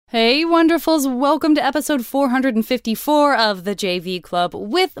Hey, wonderfuls. Welcome to episode 454 of the JV Club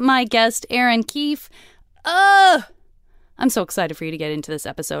with my guest, Erin Keif. I'm so excited for you to get into this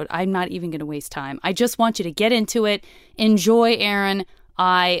episode. I'm not even going to waste time. I just want you to get into it. Enjoy Erin.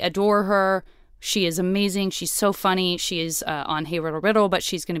 I adore her. She is amazing. She's so funny. She is on Hey Riddle Riddle, but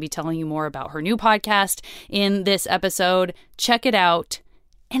she's going to be telling you more about her new podcast in this episode. Check it out.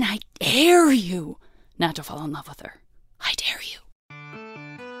 And I dare you not to fall in love with her. I dare you.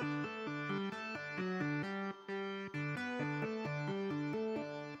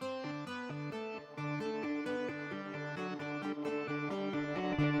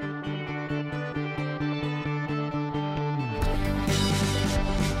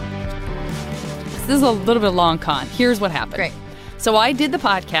 This is a little bit long con. Here's what happened. Great. So I did the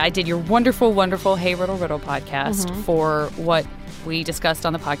podcast. I did your wonderful, wonderful Hey Riddle Riddle podcast for what we discussed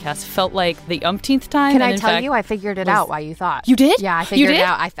on the podcast. Felt like the umpteenth time. Can I tell you, I figured it out why you thought. You did? Yeah, I figured it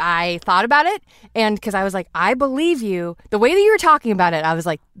out. I thought about it, and because I was like, I believe you. The way that you were talking about it, I was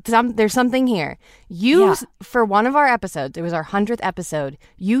like, there's something here. For one of our episodes, it was our 100th episode,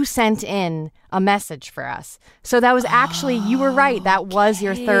 you sent in a message for us. So that was actually, you were right. That was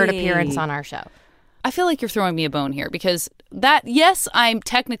your third appearance on our show. I feel like you're throwing me a bone here because I'm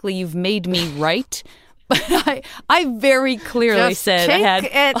technically, you've made me right. But I very clearly said I had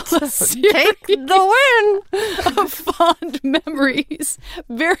take the win of fond memories,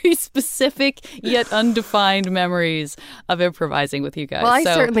 very specific yet undefined memories of improvising with you guys. Well, I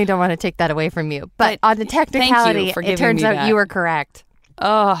certainly don't want to take that away from you. But on the technicality, it turns out you were correct.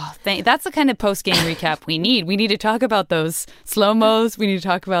 Oh, that's the kind of post-game recap we need. We need to talk about those slow-mos. We need to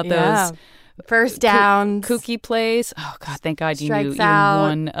talk about those first downs, kooky plays. Oh, God, thank God you knew even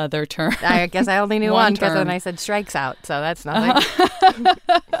one other term. I guess I only knew one because then I said strikes out, so that's nothing.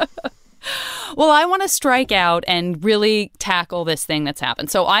 Well, I want to strike out and really tackle this thing that's happened.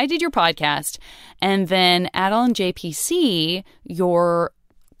 So I did your podcast, and then Adel and JPC, your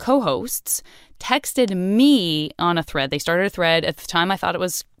co-hosts, texted me on a thread. They started a thread. At the time, I thought it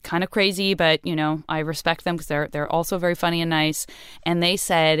was kind of crazy, but, you know, I respect them because they're also very funny and nice. And they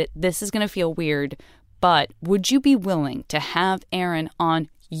said, this is going to feel weird, but would you be willing to have Erin on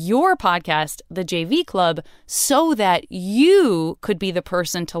your podcast, The JV Club, so that you could be the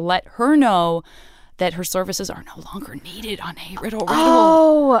person to let her know that her services are no longer needed on Hey Riddle Riddle.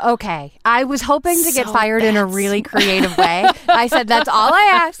 Oh, okay. I was hoping to get fired in a really creative way. I said, that's all I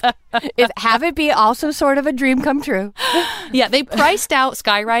ask, is have it be also sort of a dream come true. Yeah, they priced out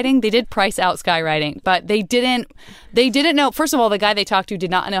skywriting. They did price out skywriting, but they didn't know. First of all, the guy they talked to did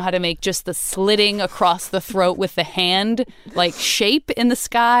not know how to make just the slitting across the throat with the hand, like shape in the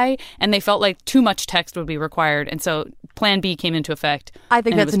sky, and they felt like too much text would be required. And so Plan B came into effect. I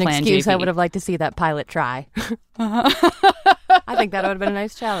think that's an excuse. I would have liked to see that pilot try. I think that would have been a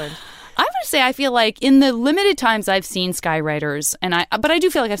nice challenge. I would say I feel like in the limited times I've seen skywriters, but I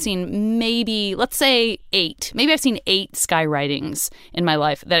do feel like I've seen maybe, let's say 8. Maybe I've seen 8 skywritings in my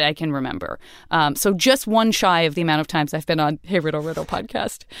life that I can remember. So just one shy of the amount of times I've been on Hey Riddle Riddle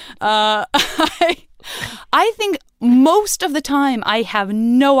podcast. I think most of the time I have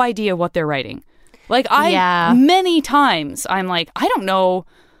no idea what they're writing. Like many times I'm like, I don't know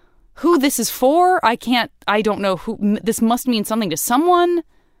who this is for. I don't know who, this must mean something to someone.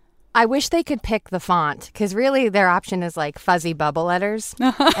 I wish they could pick the font, because really their option is like fuzzy bubble letters.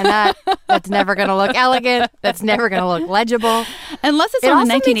 And that's never going to look elegant. That's never going to look legible. Unless it's on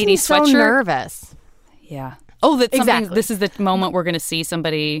a 1980s sweatshirt. So nervous. Yeah. Oh, that's exactly. This is the moment we're going to see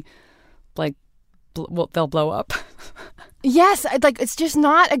somebody, like, they'll blow up. Yes, like it's just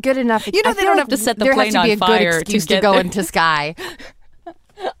not a good enough. You know, they don't have to set the plane on fire. There has to be a good excuse to go into sky.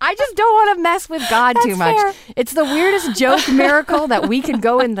 I just don't want to mess with God too much. Fair. It's the weirdest joke miracle that we can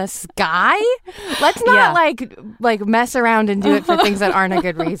go in the sky. Let's not like mess around and do it for things that aren't a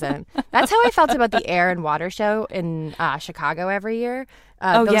good reason. That's how I felt about the Air and Water Show in Chicago every year.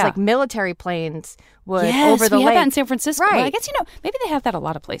 Those like military planes would over the lake. We had that in San Francisco. Right. Well, I guess, maybe they have that a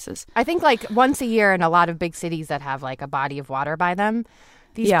lot of places. I think like once a year in a lot of big cities that have like a body of water by them.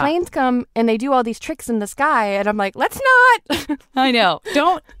 These planes come and they do all these tricks in the sky, and I'm like, let's not. I know.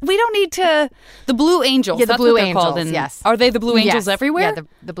 We don't need to. The Blue Angels. Yeah, the that's Blue what they're Angels. Called yes. Are they the Blue Angels everywhere? Yeah,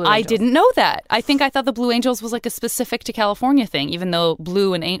 the Blue Angels. I didn't know that. I thought the Blue Angels was like a specific to California thing, even though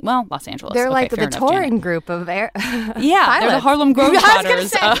Blue and Los Angeles. They're like the touring Janet. Group of air. Yeah, they're the Harlem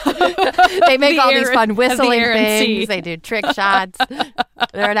Globetrotters. They make all these fun whistling things. They do trick shots.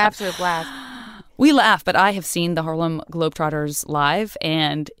 They're an absolute blast. We laugh, but I have seen the Harlem Globetrotters live,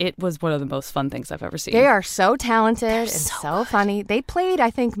 and it was one of the most fun things I've ever seen. They are so talented and so funny. They played,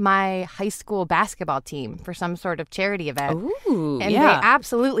 I think, my high school basketball team for some sort of charity event. Ooh, and they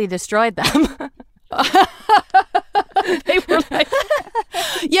absolutely destroyed them. They were like,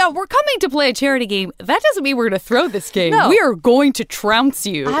 yeah, we're coming to play a charity game. That doesn't mean we're going to throw this game. No. We are going to trounce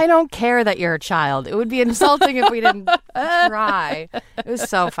you. I don't care that you're a child. It would be insulting if we didn't try. It was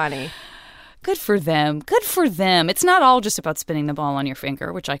so funny. Good for them. Good for them. It's not all just about spinning the ball on your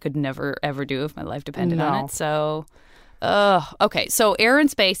finger, which I could never, ever do if my life depended on it. So, okay. So air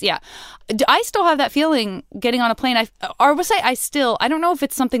and space. Yeah. I still have that feeling getting on a plane. I don't know if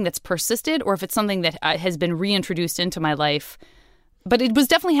it's something that's persisted or if it's something that has been reintroduced into my life. But it was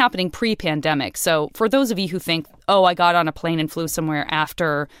definitely happening pre-pandemic. So for those of you who think, oh, I got on a plane and flew somewhere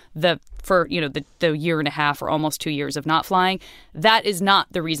after the year and a half or almost 2 years of not flying, that is not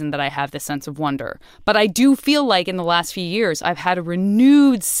the reason that I have this sense of wonder. But I do feel like in the last few years, I've had a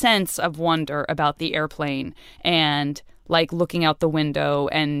renewed sense of wonder about the airplane and like looking out the window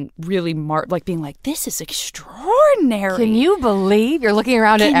and really being like, this is extraordinary. Can you believe you're looking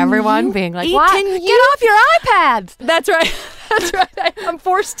around at everyone being like, what? Get off your iPads. That's right. That's right. I'm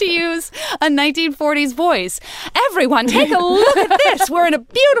forced to use a 1940s voice. Everyone, take a look at this. We're in a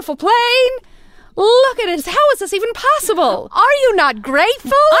beautiful plane. Look at this. How is this even possible? Are you not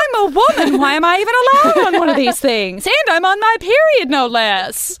grateful? I'm a woman. Why am I even allowed on one of these things? And I'm on my period, no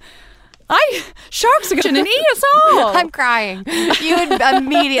less. Sharks are going to eat us all. I'm crying. You would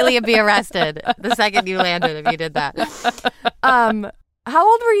immediately be arrested the second you landed if you did that. How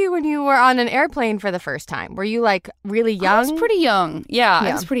old were you when you were on an airplane for the first time? Were you like really young? I was pretty young. Yeah,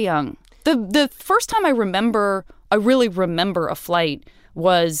 I was pretty young. The first time I really remember a flight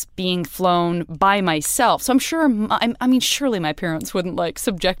was being flown by myself. So I'm sure, surely my parents wouldn't like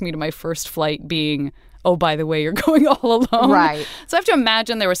subject me to my first flight being, oh, by the way, you're going all alone. Right. So I have to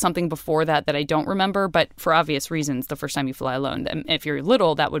imagine there was something before that I don't remember. But for obvious reasons, the first time you fly alone, if you're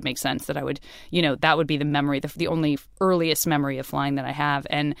little, that would make sense that I would, that would be the memory, the only earliest memory of flying that I have.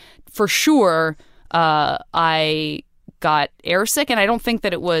 And for sure, I got airsick. And I don't think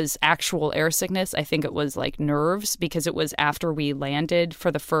that it was actual air sickness. I think it was like nerves because it was after we landed for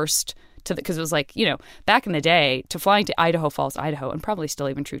the first because it was like, back in the day, to flying to Idaho Falls, Idaho, and probably still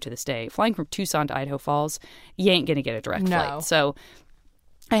even true to this day, flying from Tucson to Idaho Falls, you ain't going to get a direct flight. So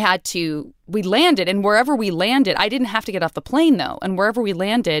we landed, and wherever we landed, I didn't have to get off the plane, though. And wherever we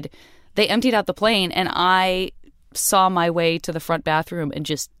landed, they emptied out the plane, and I saw my way to the front bathroom and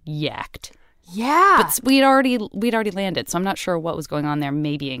just yacked. Yeah. But we'd already landed, so I'm not sure what was going on there.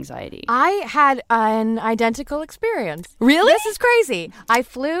 Maybe anxiety. I had an identical experience. Really? This is crazy. I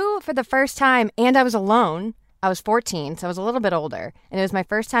flew for the first time, and I was alone. I was 14, so I was a little bit older. And it was my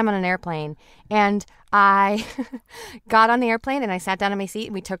first time on an airplane. And I got on the airplane, and I sat down in my seat,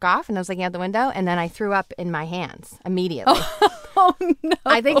 and we took off, and I was looking out the window, and then I threw up in my hands immediately. Oh, no.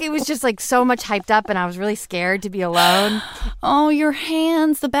 I think it was just like so much hyped up, and I was really scared to be alone. Oh, your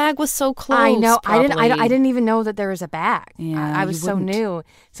hands. The bag was so close. I know. Probably. I didn't even know that there was a bag. Yeah, I was so new.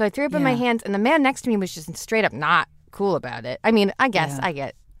 So I threw up in my hands, and the man next to me was just straight up not cool about it. I mean, I guess I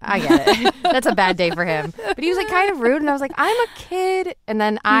get it. That's a bad day for him. But he was like kind of rude, and I was like, I'm a kid. And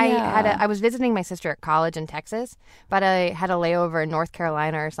then I was visiting my sister at college in Texas, but I had a layover in North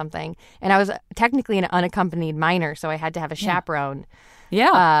Carolina or something. And I was technically an unaccompanied minor, so I had to have a chaperone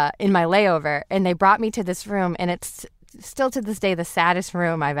in my layover. And they brought me to this room, and it's still to this day the saddest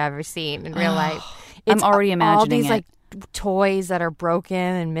room I've ever seen in real life. It's I'm already imagining all these it. like toys that are broken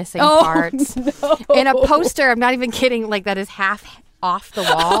and missing parts. No. And a poster, I'm not even kidding, like that is half off the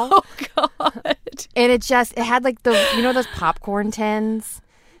wall. Oh, God. And it had like those popcorn tins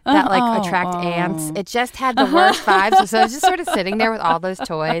that like attract ants. It just had the worst vibes. So I was just sort of sitting there with all those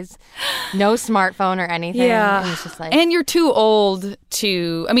toys, no smartphone or anything. Yeah. And it's just like, and you're too old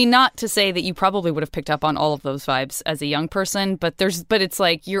to, not to say that you probably would have picked up on all of those vibes as a young person, but it's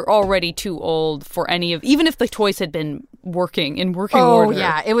like you're already too old for any of, even if the toys had been working order. Oh,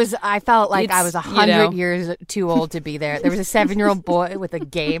 yeah. It was, I felt like I was 100 years too old to be there. There was a 7-year-old boy with a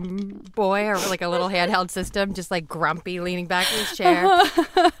Game Boy or like a little handheld system, just like grumpy, leaning back in his chair.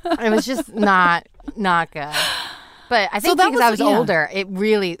 It was just not good. But I think because I was older, it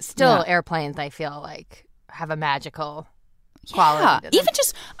really, still airplanes, I feel like, have a magical quality. Yeah, to them. even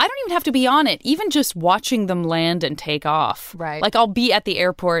just, I don't even have to be on it. Even just watching them land and take off. Right. Like I'll be at the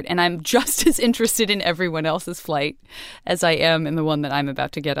airport and I'm just as interested in everyone else's flight as I am in the one that I'm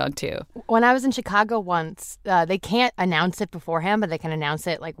about to get onto. When I was in Chicago once, they can't announce it beforehand, but they can announce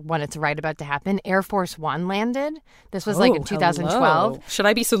it like when it's right about to happen. Air Force One landed. This was like in 2012. Hello. Should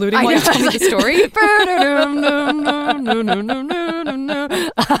I be saluting while you tell me the story?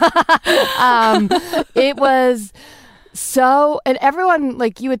 It was so, and everyone,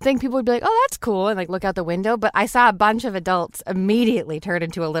 like, you would think people would be like, oh, that's cool, and like look out the window. But I saw a bunch of adults immediately turn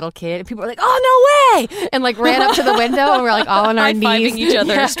into a little kid, and people were like, oh, no way, and like ran up to the window, and we're like all on our knees, high-fiving each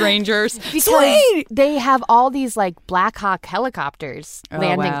other, strangers. Because Sweet! they have all these like Black Hawk helicopters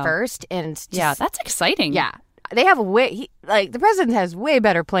landing wow. first, and just, Yeah, that's exciting. yeah, they have the president has way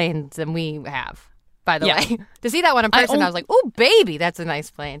better planes than we have. By the way, to see that one in person, I was like, "Oh, baby, that's a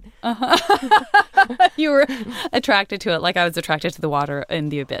nice plane." You were attracted to it like I was attracted to the water in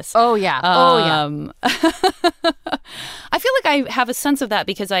the abyss. Oh yeah, I feel like I have a sense of that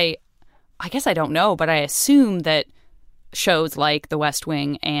because I guess I don't know, but I assume that shows like The West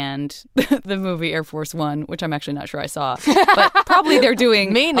Wing and the movie Air Force One, which I'm actually not sure I saw, but probably they're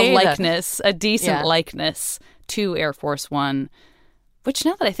doing a decent likeness to Air Force One. Which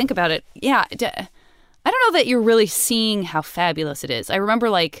now that I think about it, yeah. I don't know that you're really seeing how fabulous it is. I remember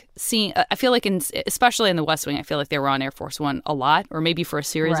like seeing, I feel like especially in The West Wing, I feel like they were on Air Force One a lot, or maybe for a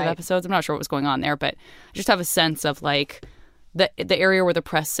series of episodes. I'm not sure what was going on there, but I just have a sense of like the area where the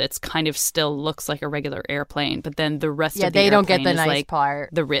press sits kind of still looks like a regular airplane, but then the rest of the they don't airplane get the is nice like part.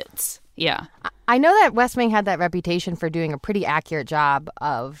 The Ritz. Yeah. I know that West Wing had that reputation for doing a pretty accurate job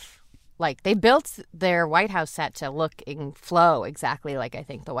of, like, they built their White House set to look and flow exactly like I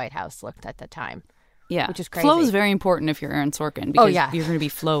think the White House looked at the time. Yeah. Which is crazy. Flow is very important if you're Aaron Sorkin because you're going to be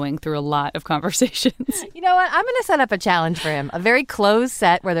flowing through a lot of conversations. You know what? I'm going to set up a challenge for him. A very closed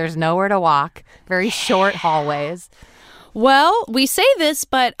set where there's nowhere to walk, very short hallways. Well, we say this,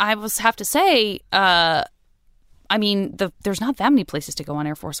 but I have to say, I mean, there's not that many places to go on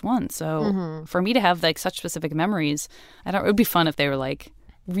Air Force One. So for me to have like such specific memories, it would be fun if they were like,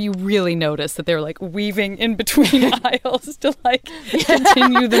 you really notice that they're like weaving in between aisles to like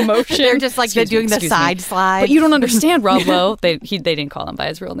continue the motion. They're just like they're doing the side slide. But you don't understand, Rob Lowe. They didn't call him by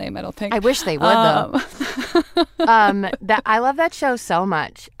his real name, I don't think. I wish they would though. That I love that show so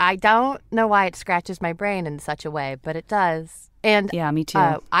much. I don't know why it scratches my brain in such a way, but it does. And yeah, me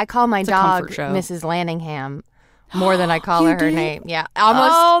too. I call my dog Mrs. Lanningham more than I call her name. Yeah,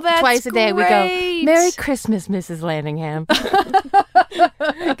 almost twice a day we go, Merry Christmas, Mrs. Lanningham.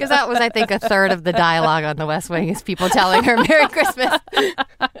 Because that was, I think, a third of the dialogue on The West Wing is people telling her Merry Christmas.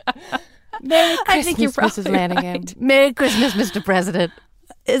 Merry Christmas, Mrs. Lanningham. Right. Merry Christmas, Mr. President.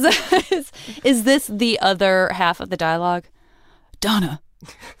 Is this the other half of the dialogue? Donna.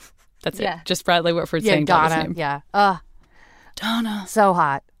 That's it. Just Bradley Whitford saying Donna's name. Yeah. Donna. So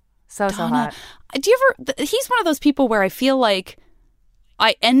hot. So hot. Do you ever... He's one of those people where I feel like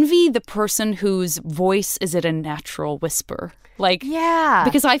I envy the person whose voice is at a natural whisper. Like, yeah.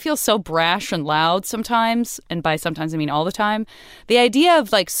 Because I feel so brash and loud sometimes, and by sometimes I mean all the time. The idea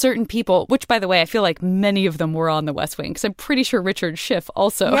of like certain people, which by the way, I feel like many of them were on The West Wing, because I'm pretty sure Richard Schiff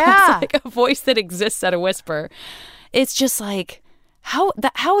also has like a voice that exists at a whisper. It's just like... How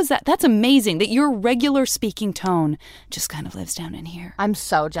is that? That's amazing that your regular speaking tone just kind of lives down in here. I'm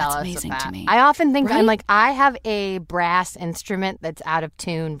so jealous. That's amazing of that. to me. I often think I'm like, I have a brass instrument that's out of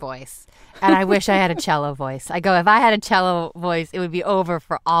tune voice, and I wish I had a cello voice. I go, if I had a cello voice, it would be over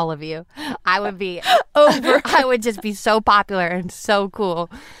for all of you. I would be over. I would just be so popular and so cool.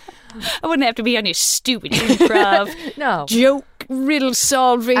 I wouldn't have to be on your stupid improv joke riddle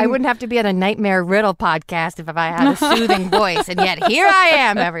solving. I wouldn't have to be on a Nightmare Riddle podcast if I had a soothing voice, and yet here I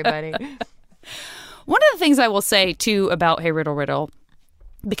am, everybody. One of the things I will say, too, about Hey Riddle Riddle,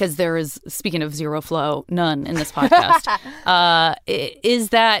 because there is, speaking of zero flow, none in this podcast, is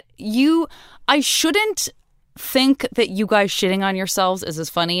that I shouldn't think that you guys shitting on yourselves is as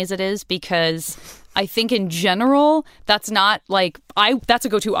funny as it is, because I think in general, that's not like, that's a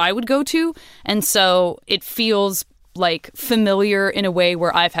go-to I would go to. And so it feels like familiar in a way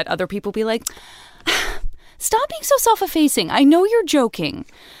where I've had other people be like, stop being so self-effacing. I know you're joking,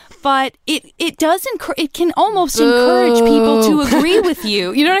 but it does it can almost encourage people to agree with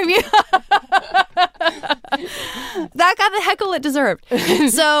you. You know what I mean? That got the heckle it deserved.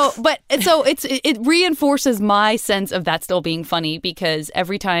 So it reinforces my sense of that still being funny, because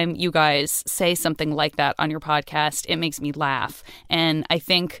every time you guys say something like that on your podcast, it makes me laugh. And I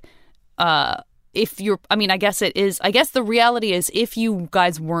think if you're, I mean, I guess it is, I guess the reality is if you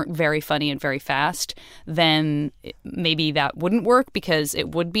guys weren't very funny and very fast, then maybe that wouldn't work because it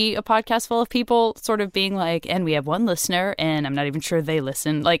would be a podcast full of people sort of being like, and we have one listener and I'm not even sure they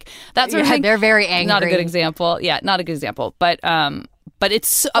listen. Like that sort of thing. They're very angry. Not a good example. Yeah, not a good example. But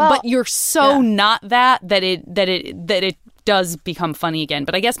it's, but you're so not that it does become funny again.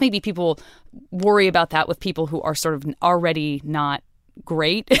 But I guess maybe people worry about that with people who are sort of already not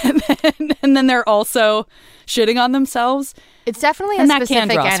great and then they're also shitting on themselves. It's definitely a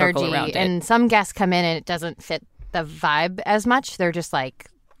specific energy, and some guests come in and it doesn't fit the vibe as much. They're just like,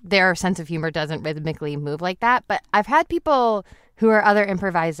 their sense of humor doesn't rhythmically move like that. But I've had people who are other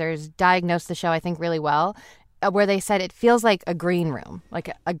improvisers diagnose the show, I think, really well, where they said it feels like a green room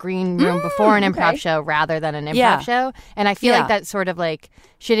before an improv show rather than an improv show. And I feel like that's sort of like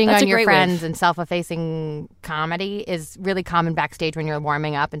shitting on your friends and self-effacing comedy is really common backstage when you're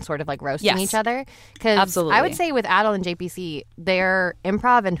warming up and sort of like roasting each other. Because I would say with Adel and JPC, their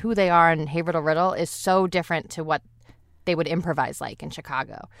improv and who they are in Hey Riddle Riddle is so different to what they would improvise like in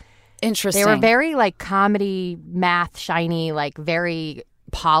Chicago. Interesting. They were very like comedy, math, shiny, like very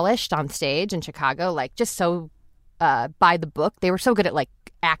polished on stage in Chicago, like just so by the book. They were so good at like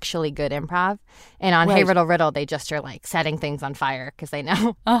actually good improv, and on Hey Riddle Riddle they just are like setting things on fire because they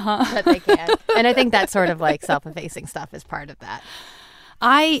know that they can. And I think that sort of like self-effacing stuff is part of that.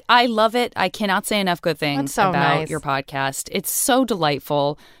 I love it. I cannot say enough good things about your podcast. It's so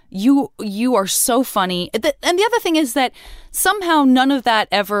delightful. You are so funny. And the other thing is that somehow none of that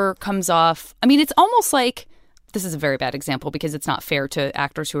ever comes off. I mean, it's almost like, this is a very bad example because it's not fair to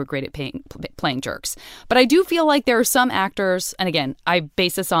actors who are great at playing jerks. But I do feel like there are some actors, and again, I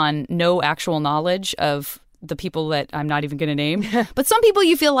base this on no actual knowledge of the people that I'm not even going to name. But some people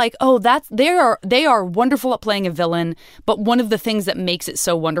you feel like, oh, they are wonderful at playing a villain. But one of the things that makes it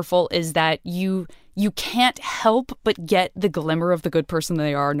so wonderful is that you can't help but get the glimmer of the good person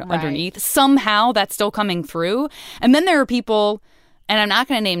they are underneath. Somehow that's still coming through. And then there are people, and I'm not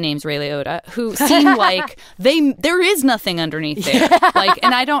going to name names, Ray Liotta, who seem like there is nothing underneath there. Like,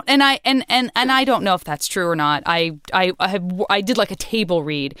 and I don't know if that's true or not. I did like a table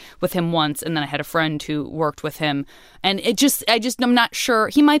read with him once, and then I had a friend who worked with him, and I'm not sure.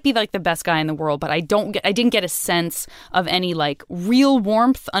 He might be like the best guy in the world, but I didn't get a sense of any like real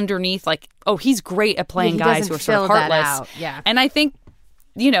warmth underneath. Like, oh, he's great at playing guys who are sort of heartless. Yeah, and I think,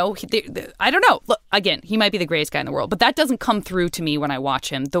 you know, I don't know. Look, again, he might be the greatest guy in the world, but that doesn't come through to me when I watch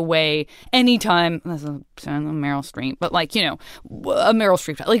him the way anytime, Meryl Streep, but like, you know, a Meryl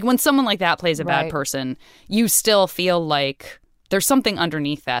Streep, like when someone like that plays a bad person, you still feel like there's something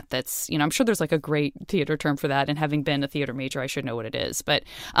underneath that's, you know, I'm sure there's like a great theater term for that. And having been a theater major, I should know what it is. But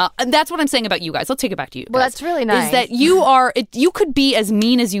that's what I'm saying about you guys. Let's take it back to you guys. Well, that's really nice. Is that you could be as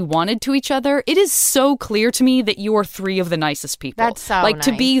mean as you wanted to each other. It is so clear to me that you are three of the nicest people. That's so like nice.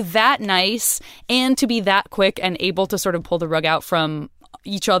 To be that nice and to be that quick and able to sort of pull the rug out from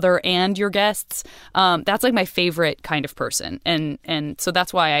each other and your guests. That's like my favorite kind of person. And so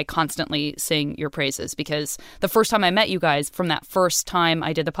that's why I constantly sing your praises, because the first time I met you guys, from that first time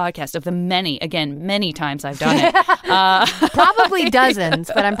I did the podcast, of the many times I've done it. Probably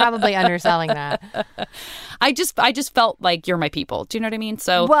dozens, but I'm probably underselling that. I just felt like you're my people. Do you know what I mean?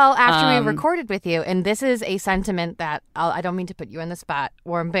 So well, after we recorded with you, and this is a sentiment that I don't mean to put you on the spot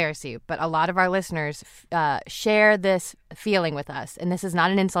or embarrass you, but a lot of our listeners share this feeling with us. And this is not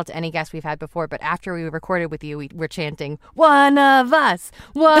an insult to any guest we've had before, but after we recorded with you, we were chanting, "One of us,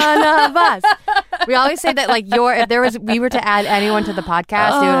 one of us." We always say that, like, if we were to add anyone to the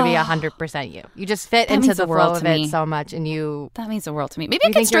podcast, it would be 100% you. You just fit into the flow of it so much, and that means the world to me. Maybe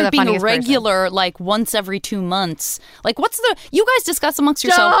I can start being a regular, like once every 2 months. Like, you guys discuss amongst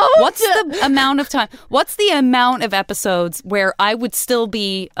yourself, what's the amount of time? What's the amount of episodes where I would still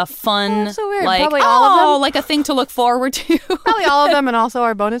be a fun, so weird. like, probably all of them. Like a thing to look forward to? Probably all of them, and also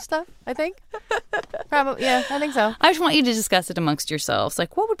our bonus stuff, I think. Probably, yeah, I think so. I just want you to discuss it amongst yourselves.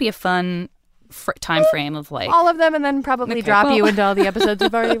 Like, what would be a fun time frame of, like, all of them, and then probably drop you into all the episodes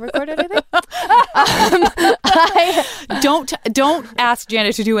we've already recorded, I think. Don't ask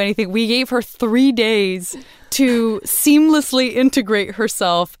Janet to do anything. We gave her 3 days to seamlessly integrate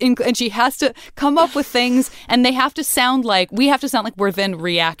herself and she has to come up with things, and we have to sound like we're then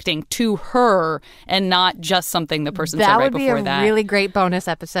reacting to her and not just something the person said right before that. That would be a really great bonus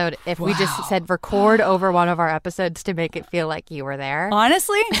episode if we just said record over one of our episodes to make it feel like you were there.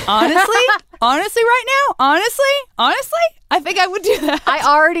 Honestly, Honestly, right now, honestly, I think I would do that. I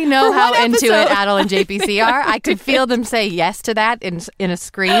already know how into episode. it Adel and JPC are. I could feel them say yes to that in a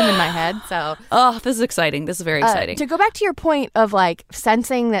scream in my head. So, this is exciting. This is very exciting. To go back to your point of like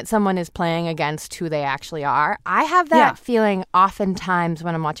sensing that someone is playing against who they actually are, I have that feeling oftentimes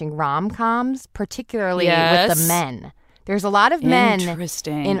when I'm watching rom-coms, particularly with the men. There's a lot of men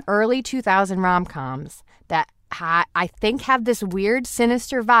in early 2000 rom-coms that I think have this weird,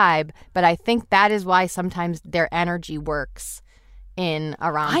 sinister vibe, but I think that is why sometimes their energy works in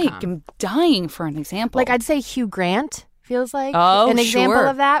a rom-com. I am dying for an example. Like I'd say Hugh Grant feels like an example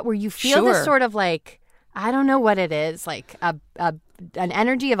of that, where you feel this sort of like, I don't know what it is, like an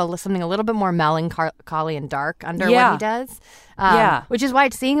energy of something a little bit more melancholy and dark under what he does. Which is why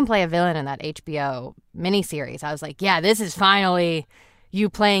seeing him play a villain in that HBO miniseries, I was like, yeah, this is finally you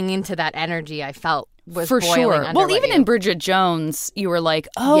playing into that energy I felt was for sure. Well, even you. in Bridget Jones, you were like,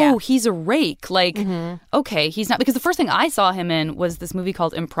 he's a rake. Like, okay, he's not. Because the first thing I saw him in was this movie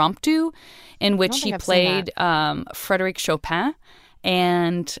called Impromptu, in which he played Frédéric Chopin,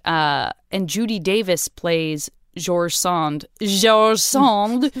 and Judi Davis plays Georges Sand,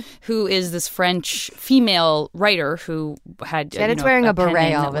 who is this French female writer who had... Janet's wearing a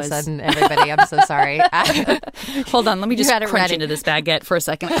beret all of a sudden, everybody. I'm so sorry. Hold on, let me just crunch into this baguette for a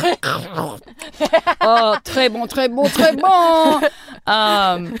second. Oh, très bon, très bon, très bon.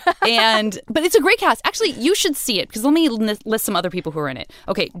 But it's a great cast. Actually, you should see it, because let me list some other people who are in it.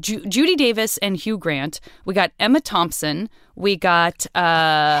 Okay, Judi Davis and Hugh Grant. We got Emma Thompson. We got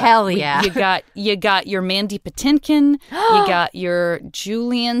hell yeah. You got your Mandy Patinkin. You got your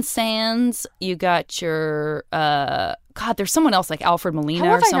Julian Sands. You got your God. There's someone else like Alfred Molina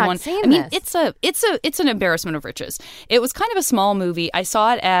or someone. Not seen this? It's an embarrassment of riches. It was kind of a small movie. I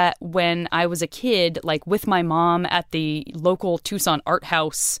saw it when I was a kid, like with my mom at the local Tucson art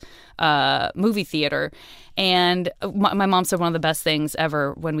house movie theater. And my mom said one of the best things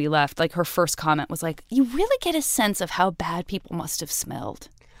ever when we left. Like, her first comment was like, you really get a sense of how bad people must have smelled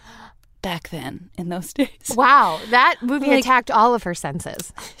back then in those days. Wow, that movie attacked all of her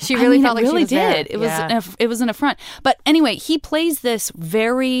senses. She really felt like she was did. There. It was an affront. But anyway, he plays this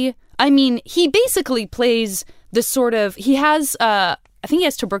very... he basically plays this sort of... He has... I think he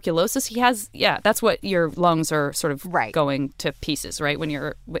has tuberculosis. He has, that's what your lungs are sort of going to pieces, right? When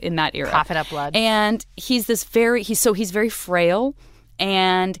you're in that era. Coughing up blood. And he's he's very frail,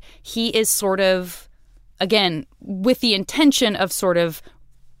 and he is sort of, again, with the intention of sort of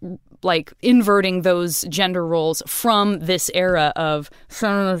like inverting those gender roles from this era of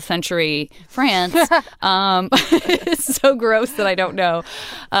 17th century France. It's so gross that I don't know.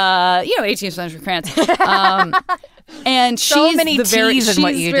 18th century France. And so she's many T's in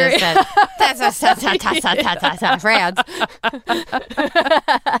what you just said. France.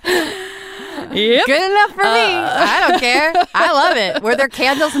 Yep. Good enough for me. I don't care. I love it. Were there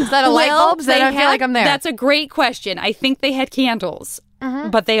candles instead of light bulbs? Then I feel like I'm there. That's a great question. I think they had candles.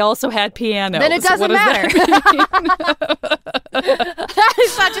 But they also had piano. Then it doesn't matter. That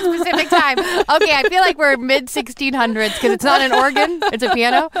is such a specific time. Okay, I feel like we're mid-1600s because it's not an organ. It's a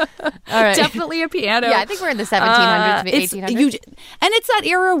piano. All right. Definitely a piano. Yeah, I think we're in the 1700s, 1800s. And it's that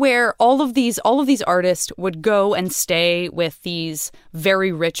era where all of these artists would go and stay with these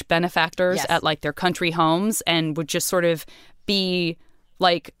very rich benefactors at like their country homes, and would just sort of be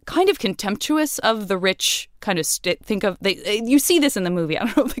like kind of contemptuous of the rich, kind of you see this in the movie. I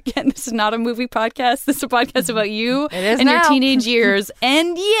don't know, again, this is not a movie podcast. This is a podcast about you and your teenage years.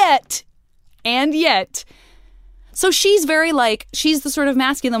 And yet, so she's very she's the sort of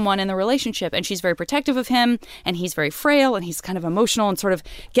masculine one in the relationship, and she's very protective of him, and he's very frail, and he's kind of emotional and sort of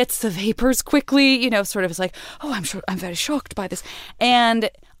gets the vapors quickly, sort of is like, oh, I'm very shocked by this.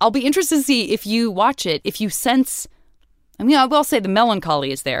 And I'll be interested to see if you watch it, if you sense, I will say the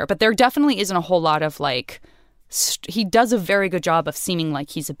melancholy is there, but there definitely isn't a whole lot of he does a very good job of seeming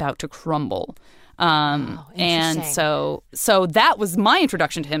like he's about to crumble. And so that was my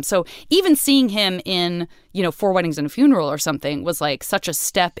introduction to him. So even seeing him in, Four Weddings and a Funeral or something was like such a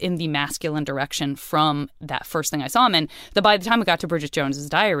step in the masculine direction from that first thing I saw him in. By the time I got to Bridget Jones's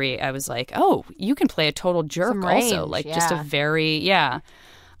Diary, I was like, oh, you can play a total jerk also. Just a very, that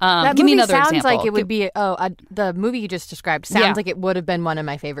give movie me another sounds example. like it would be, the movie you just described sounds like it would have been one of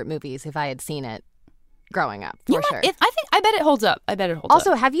my favorite movies if I had seen it growing up, for sure. I bet it holds up.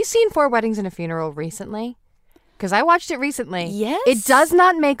 Also, have you seen Four Weddings and a Funeral recently? Because I watched it recently. Yes. It does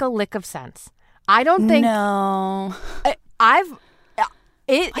not make a lick of sense. I don't think... No. I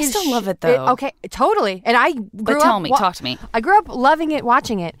still love it, though. Okay, totally. And I grew up... Tell me, talk to me. I grew up loving it,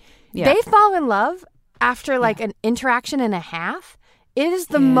 watching it. Yeah. They fall in love after an interaction and a half. It is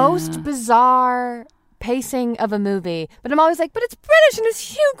the most bizarre pacing of a movie, but I'm always like, but it's British and it's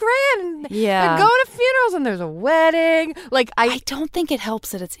Hugh Grant. And they're going to funerals and there's a wedding. Like I don't think it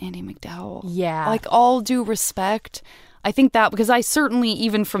helps that it's Andie MacDowell. Yeah. Like, all due respect, I think that, because I certainly,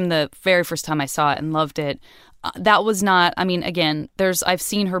 even from the very first time I saw it and loved it, that was not, I mean, again, I've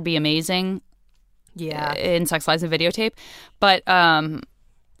seen her be amazing in Sex, Lies, and Videotape, but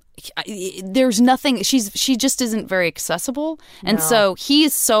there's nothing, she just isn't very accessible. And so he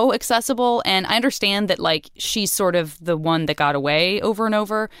is so accessible, and I understand that, like, she's sort of the one that got away over and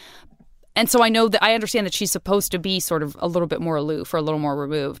over. And so I understand that she's supposed to be sort of a little bit more aloof or a little more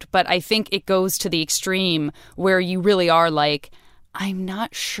removed. But I think it goes to the extreme where you really are like, I'm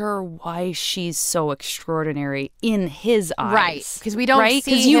not sure why she's so extraordinary in his eyes. Right. Because we don't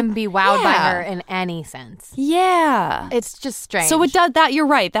see him be wowed by her in any sense. Yeah. It's just strange. So it does that. You're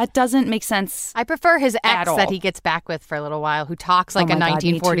right. That doesn't make sense. I prefer his ex that he gets back with for a little while, who talks like a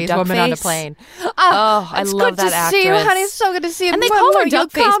 1940s woman on a plane. I love that actress. It's good to see you, honey. It's so good to see you. And they call her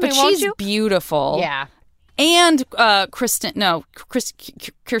Duckface, but she's beautiful. Yeah. And Kirsten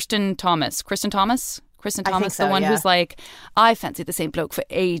Thomas, the one who's like, I fancied the same bloke for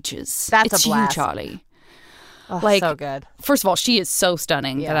ages. That's it's a blast. you, Charlie. Oh, like, so good. First of all, she is so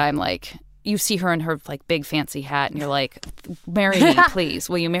stunning that I'm like, you see her in her like big fancy hat, and you're like, marry me, please.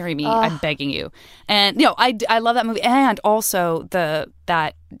 Will you marry me? I'm begging you. And I love that movie. And also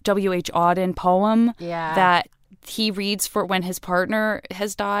that W.H. Auden poem that he reads for when his partner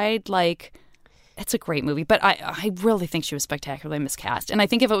has died. Like, it's a great movie, but I really think she was spectacularly miscast. And I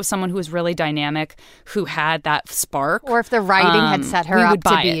think if it was someone who was really dynamic, who had that spark, or if the writing had set her up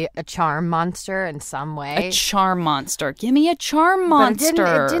to be a charm monster in some way. A charm monster. Give me a charm monster.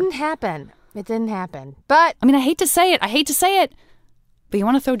 But it didn't happen. It didn't happen. But I mean, I hate to say it. But you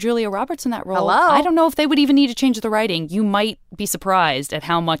want to throw Julia Roberts in that role? Hello? I don't know if they would even need to change the writing. You might be surprised at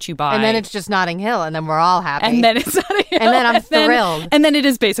how much you buy. And then it's just Notting Hill, and then we're all happy. And then it's Notting Hill. And then I'm thrilled. And then it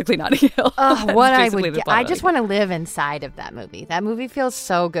is basically Notting Hill. I just want to live inside of that movie. That movie feels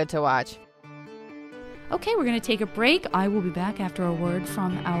so good to watch. Okay, we're going to take a break. I will be back after a word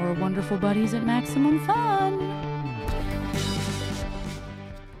from our wonderful buddies at Maximum Fun.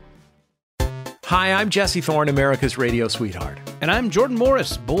 Hi, I'm Jesse Thorne, America's radio sweetheart. And I'm Jordan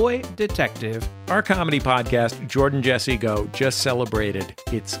Morris, boy detective. Our comedy podcast, Jordan Jesse Go, just celebrated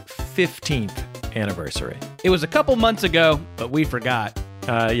its 15th anniversary. It was a couple months ago, but we forgot.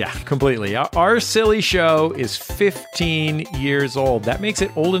 Yeah, completely. Our silly show is 15 years old. That makes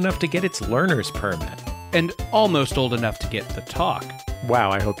it old enough to get its learner's permit. And almost old enough to get the talk.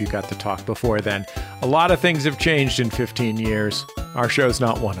 Wow, I hope you got the talk before then. A lot of things have changed in 15 years. Our show's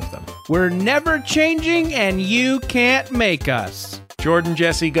not one of them. We're never changing, and you can't make us. Jordan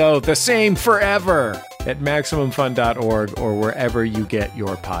Jesse Go, the same forever at MaximumFun.org or wherever you get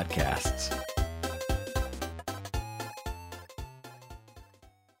your podcasts.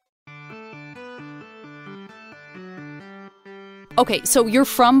 Okay, so you're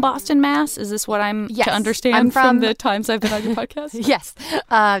from Boston, Mass? Is this what I'm to understand from the times I've been on your podcast? Yes.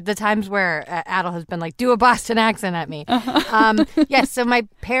 The times where Adel has been like, do a Boston accent at me. Yes, so my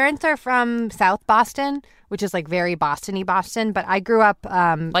parents are from South Boston, which is like very Boston-y Boston, but I grew up...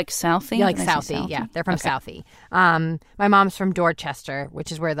 like Southie? Yeah, like Southie, yeah. They're from Southie. My mom's from Dorchester,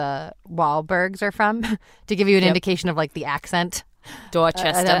 which is where the Wahlbergs are from, to give you an indication of like the accent.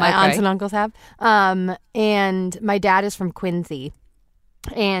 Dorchester. That my aunts and uncles have. And my dad is from Quincy.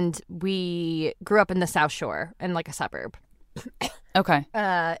 And we grew up in the South Shore in like a suburb. Okay.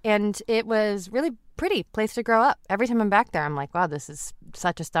 And it was really pretty place to grow up. Every time I'm back there, I'm like, wow, this is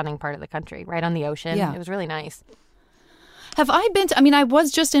such a stunning part of the country, right on the ocean. Yeah. It was really nice. Have I been to, I mean, I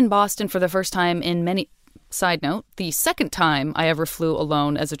was just in Boston for the first time in many... Side note, the second time I ever flew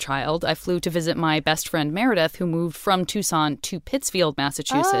alone as a child, I flew to visit my best friend Meredith, who moved from Tucson to Pittsfield,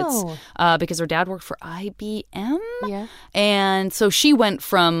 Massachusetts, because her dad worked for IBM. Yeah. And so she went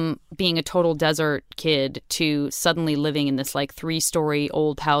from being a total desert kid to suddenly living in this like 3-story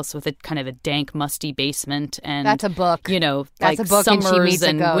old house with a kind of a dank, musty basement. And that's a book. You know, that's like a book, summers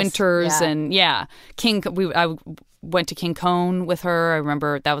and winters and I went to King Cone with her. I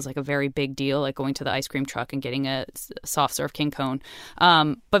remember that was like a very big deal, like going to the ice cream truck and getting a soft serve King Cone.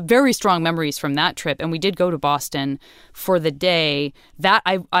 But very strong memories from that trip. And we did go to Boston for the day. That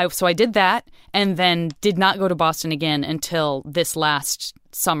so I did that and then did not go to Boston again until this last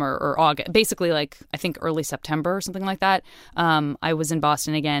summer or August. Basically, like I think early September or something like that. I was in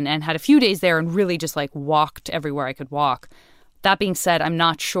Boston again and had a few days there and really just like walked everywhere I could walk. That being said, I'm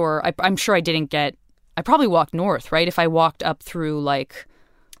not sure. I'm sure I didn't get... I probably walked north, right? If I walked up through like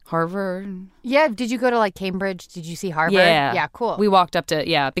Harvard. Yeah. Did you go to like Cambridge? Did you see Harvard? Yeah. Yeah, cool. We walked up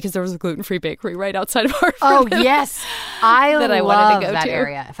to, because there was a gluten-free bakery right outside of Harvard. Oh, yes. I that I love wanted to go that to.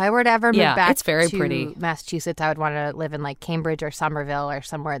 area. If I were to ever move back it's very to pretty. Massachusetts, I would want to live in like Cambridge or Somerville or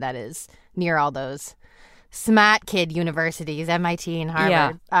somewhere that is near all those smart kid universities, MIT and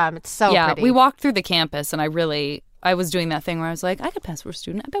Harvard. It's so pretty. We walked through the campus, and I was doing that thing where I was like, I could pass for a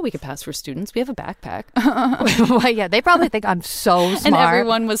student. I bet we could pass for students. We have a backpack. Well, yeah, they probably think I'm so smart. And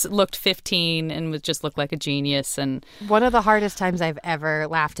everyone looked 15 and just looked like a genius. And one of the hardest times I've ever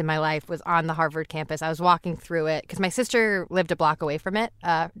laughed in my life was on the Harvard campus. I was walking through it because my sister lived a block away from it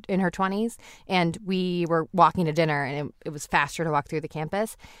in her 20s, and we were walking to dinner, and it was faster to walk through the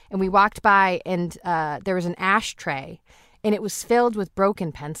campus. And we walked by, and there was an ashtray, and it was filled with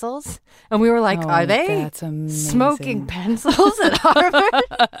broken pencils. And we were like, are they smoking pencils at Harvard?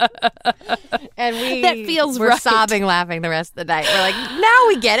 And that feels were right. sobbing, laughing the rest of the night. We're like, now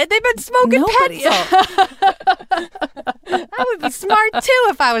we get it. They've been smoking pencils. I would be smart, too,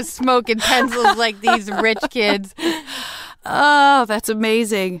 if I was smoking pencils like these rich kids. Oh, that's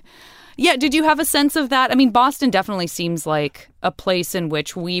amazing. Yeah, did you have a sense of that? I mean, Boston definitely seems like a place in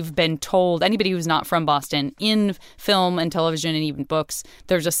which we've been told, anybody who's not from Boston, in film and television and even books,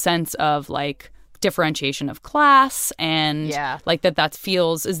 there's a sense of like differentiation of class and like that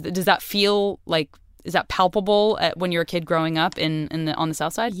feels, does that feel like, is that palpable when you're a kid growing up on the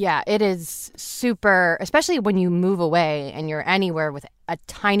South Side? Yeah, it is super, especially when you move away and you're anywhere with a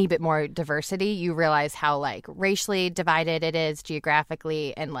tiny bit more diversity, you realize how like racially divided it is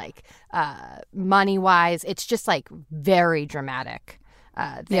geographically and like money-wise. It's just like very dramatic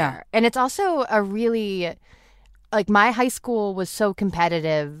there. Yeah. And it's also a really, like my high school was so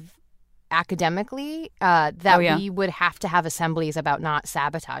competitive academically that we would have to have assemblies about not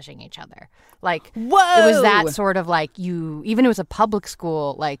sabotaging each other. Like, whoa! It was that sort of like even it was a public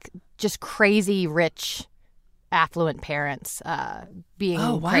school, like just crazy rich affluent parents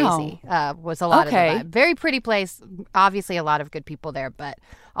being crazy was a lot of the vibe. Very pretty place. Obviously a lot of good people there, but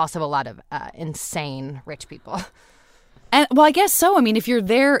also a lot of insane rich people. And well, I guess so. I mean, if you're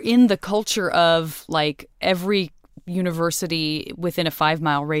there in the culture of like every university within a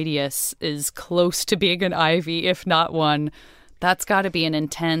 5-mile radius is close to being an Ivy, if not one, that's got to be an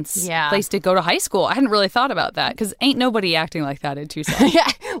intense place to go to high school. I hadn't really thought about that because ain't nobody acting like that in Tucson. Yeah.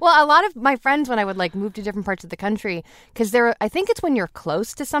 Well, a lot of my friends, when I would like move to different parts of the country, because I think it's when you're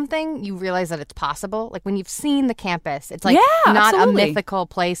close to something, you realize that it's possible. Like when you've seen the campus, it's like not absolutely. A mythical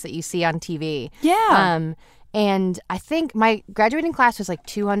place that you see on TV. Yeah. And I think my graduating class was like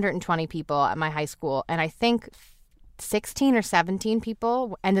 220 people at my high school, and I think 16 or 17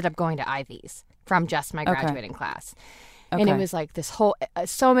 people ended up going to Ivies from just my graduating class. And it was like this whole,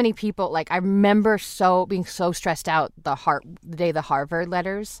 so many people, like I remember being so stressed out the day the Harvard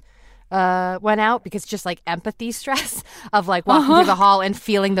letters went out, because just like empathy stress of like walking through the hall and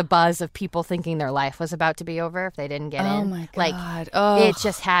feeling the buzz of people thinking their life was about to be over if they didn't get in. Oh my God. Like it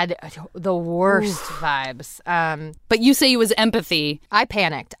just had the worst vibes. But you say it was empathy. I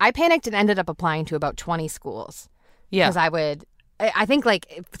panicked and ended up applying to about 20 schools. Yeah. Because I think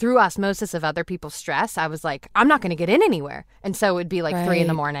like through osmosis of other people's stress, I was like, I'm not going to get in anywhere. And so it would be like 3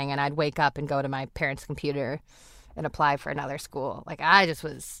 a.m. and I'd wake up and go to my parents' computer and apply for another school. Like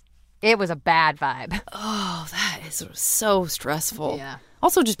it was a bad vibe. Oh, that is so stressful. Yeah.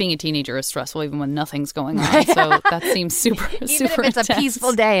 Also, just being a teenager is stressful even when nothing's going on. So that seems super Even super if it's intense. a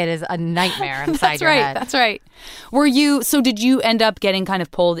peaceful day, it is a nightmare inside your head. That's right. So did you end up getting kind of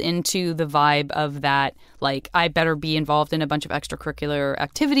pulled into the vibe of that, like, I better be involved in a bunch of extracurricular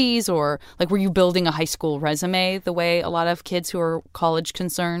activities, or like, were you building a high school resume the way a lot of kids who are college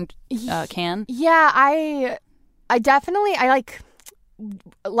concerned can? Yeah, I definitely,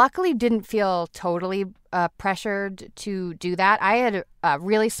 luckily didn't feel totally pressured to do that. I had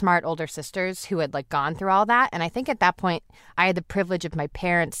really smart older sisters who had like gone through all that, and I think at that point I had the privilege of my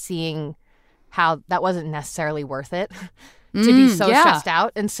parents seeing how that wasn't necessarily worth it to be so stressed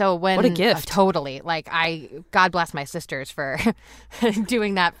out. And so when what a gift. Totally, like God bless my sisters for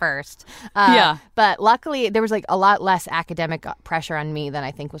doing that first. But luckily there was like a lot less academic pressure on me than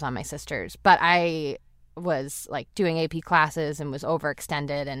I think was on my sisters. But I was like doing AP classes and was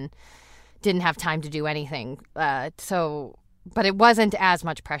overextended and didn't have time to do anything. But it wasn't as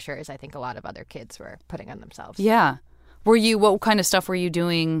much pressure as I think a lot of other kids were putting on themselves. Yeah. What kind of stuff were you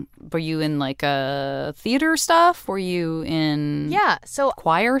doing? Were you in like theater stuff? Were you in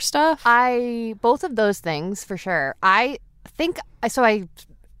choir stuff? Both of those things for sure. I think, so I,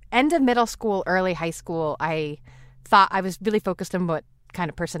 end of middle school, early high school, I thought I was really focused on what kind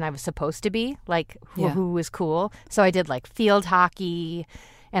of person I was supposed to be, like who was cool. So I did like field hockey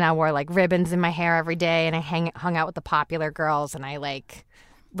and I wore like ribbons in my hair every day, and I hung out with the popular girls, and I like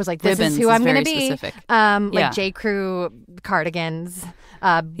was like, this Ribbons is who I'm going to very be. specific. Like J. Crew cardigans.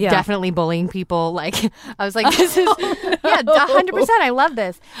 Definitely bullying people. Like I was like, this is 100%. I love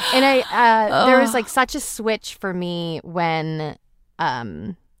this. And there was like such a switch for me when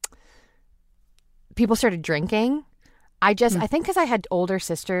people started drinking. I think because I had older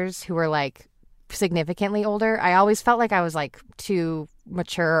sisters who were like significantly older, I always felt like I was like too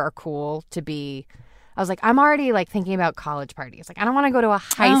mature or cool to be. I was like, I'm already like thinking about college parties. Like I don't want to go to a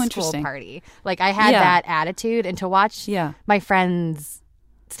high school party. Like I had that attitude, and to watch my friends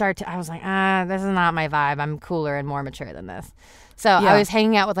I was like, this is not my vibe. I'm cooler and more mature than this. So I was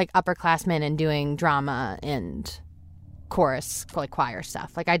hanging out with like upperclassmen and doing drama and chorus, like choir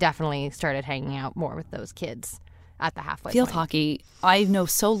stuff. Like I definitely started hanging out more with those kids at the halfway Field point. hockey. I know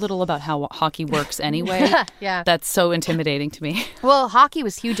so little about how hockey works anyway. That's so intimidating to me. Well, hockey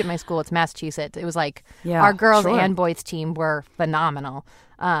was huge at my school. It's Massachusetts. It was like our girls and boys team were phenomenal.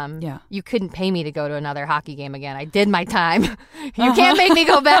 You couldn't pay me to go to another hockey game again. I did my time. You can't make me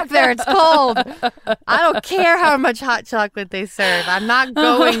go back there. It's cold. I don't care how much hot chocolate they serve. I'm not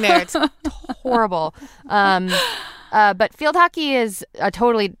going there. It's horrible. But field hockey is a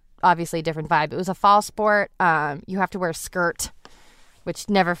totally, obviously different vibe. It was a fall sport. You have to wear a skirt, which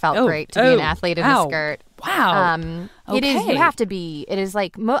never felt great to be an athlete in a skirt. Wow. It is. You have to be. It is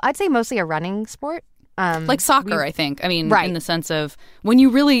like I'd say mostly a running sport. Like soccer, I think. I mean, in the sense of when you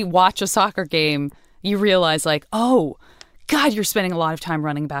really watch a soccer game, you realize like, oh, God, you're spending a lot of time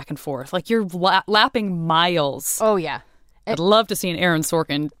running back and forth. Like you're lapping miles. Oh, yeah. I'd love to see an Aaron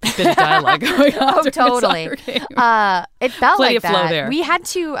Sorkin bit of dialogue going on. Totally. It felt Plenty like of flow that. there. We had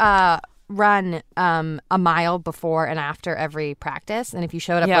to run a mile before and after every practice, and if you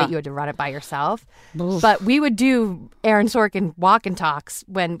showed up late, you had to run it by yourself. But we would do Aaron Sorkin walk and talks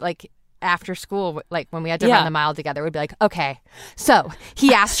when like after school, like when we had to run the mile together. We'd be like, okay, so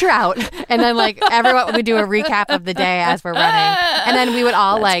he asked her out, and then like everyone would do a recap of the day as we're running, and then we would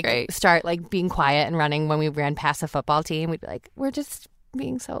all start like being quiet and running when we ran past a football team. We'd be like, we're just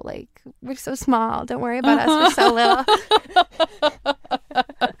being so like, we're so small, don't worry about us, we're so little.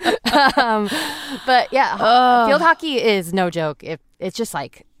 But field hockey is no joke. It's just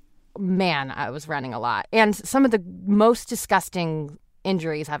like, man, I was running a lot, and some of the most disgusting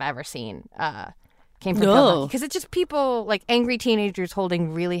injuries I've ever seen came from field hockey, because it's just people like angry teenagers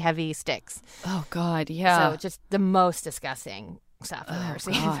holding really heavy sticks. Oh God, yeah. So just the most disgusting stuff I've ever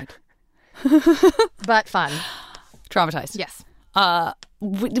seen. But fun. Traumatized. Yes.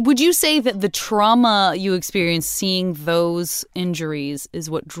 Would you say that the trauma you experienced seeing those injuries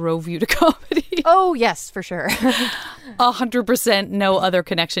is what drove you to comedy? Oh yes, for sure. 100%, no other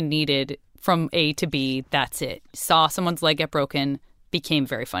connection needed. From A to B, that's it. Saw someone's leg get broken, became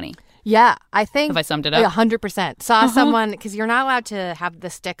very funny. Yeah, I think. Have I summed it up? 100%. Saw someone, because you're not allowed to have the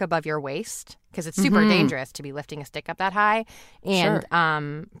stick above your waist, because it's super dangerous to be lifting a stick up that high.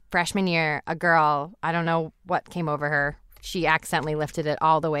 And freshman year, a girl, I don't know what came over her, she accidentally lifted it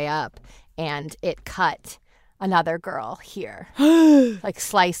all the way up, and it cut another girl here, like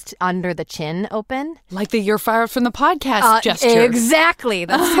sliced under the chin open, like the "you're fired from the podcast" gesture. Exactly.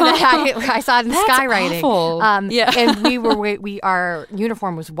 That's I saw it in skywriting. Awful. And our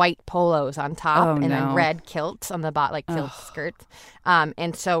uniform was white polos on top, and then red kilts on the bottom, like field skirts.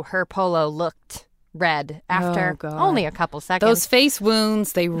 And so her polo looked red after only a couple seconds. Those face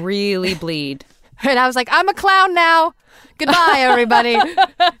wounds, they really bleed. And I was like, I'm a clown now. Goodbye, everybody. And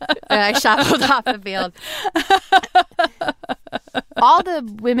I shuffled off the field. All the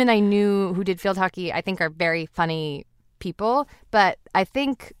women I knew who did field hockey, I think, are very funny people. But I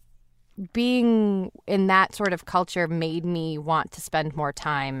think being in that sort of culture made me want to spend more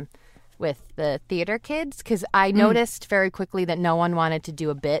time with the theater kids, because I noticed very quickly that no one wanted to do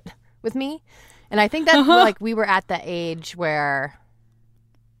a bit with me. And I think that like we were at the age where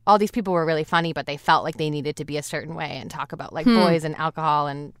all these people were really funny, but they felt like they needed to be a certain way and talk about like boys and alcohol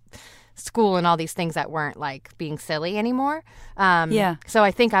and school and all these things that weren't like being silly anymore. So I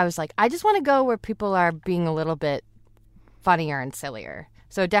think I was like, I just want to go where people are being a little bit funnier and sillier.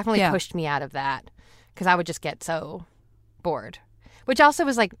 So it definitely pushed me out of that, because I would just get so bored, which also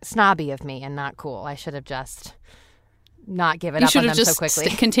was like snobby of me and not cool. I should have just not given up on them so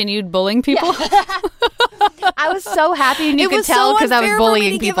quickly. Continued bullying people. Yeah. I was so happy, and you could tell because I was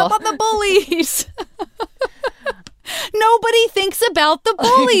bullying people. Give up on the bullies. Nobody thinks about the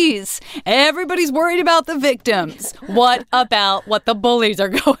bullies. Everybody's worried about the victims. What about what the bullies are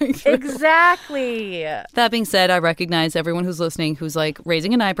going through? Exactly. That being said, I recognize everyone who's listening who's like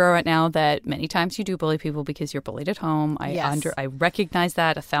raising an eyebrow right now that many times you do bully people because you're bullied at home. I recognize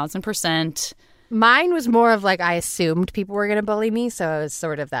that 1,000%. Mine was more of like I assumed people were going to bully me, so it was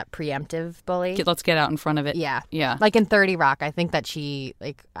sort of that preemptive bully. Let's get out in front of it. Yeah. Yeah. Like in 30 Rock, I think that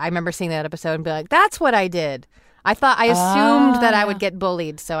I remember seeing that episode and be like, that's what I did. I assumed that I would get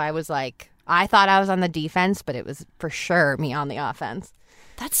bullied, so I was like, I thought I was on the defense, but it was for sure me on the offense.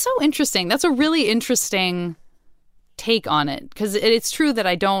 That's so interesting. That's a really interesting take on it, because it's true that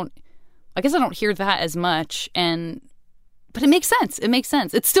I guess I don't hear that as much, but it makes sense. It makes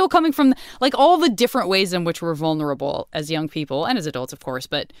sense. It's still coming from like all the different ways in which we're vulnerable as young people and as adults, of course,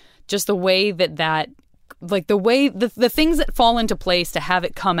 but just the way that like the way the things that fall into place to have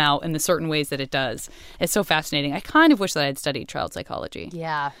it come out in the certain ways that it does is so fascinating. I kind of wish that I'd studied child psychology.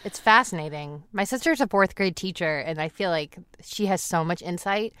 Yeah, it's fascinating. My sister's a 4th grade teacher, and I feel like she has so much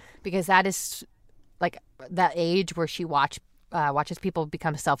insight because that is like that age where she watches people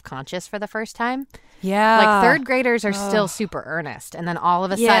become self-conscious for the first time. Yeah. Like 3rd graders are still super earnest. And then all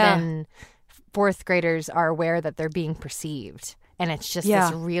of a sudden, 4th graders are aware that they're being perceived. And it's just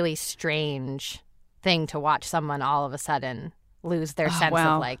this really strange thing to watch someone all of a sudden lose their sense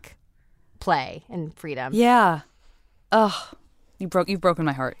of like play and freedom. Yeah. Oh, you've broken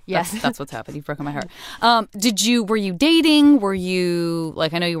my heart. Yes. That's what's happened. You've broken my heart. Were you dating? Were you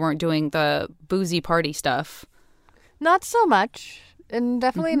like, I know you weren't doing the boozy party stuff. Not so much, and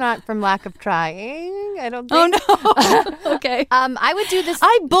definitely not from lack of trying, I don't think. Oh, no. Okay. I would do this.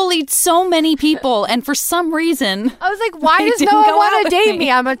 I bullied so many people, and for some reason... I was like, why does no one want to date me?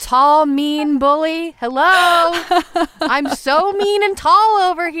 I'm a tall, mean bully. Hello? I'm so mean and tall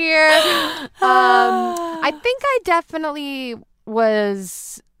over here. I think I definitely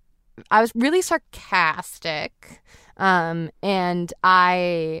was... I was really sarcastic, and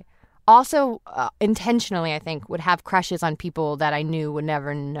I... also, intentionally, I think, would have crushes on people that I knew would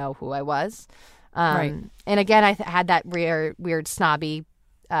never know who I was. Right. And again, I had that weird snobby,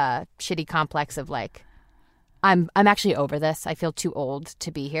 shitty complex of like, I'm actually over this. I feel too old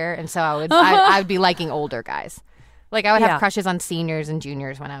to be here, and so I would be liking older guys. Like I would have crushes on seniors and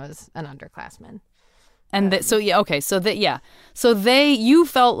juniors when I was an underclassman. And you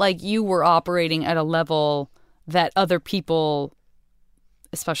felt like you were operating at a level that other people,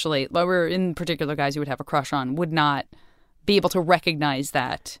 especially in particular guys you would have a crush on, would not be able to recognize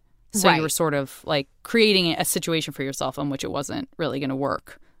that. So you were sort of like creating a situation for yourself in which it wasn't really going to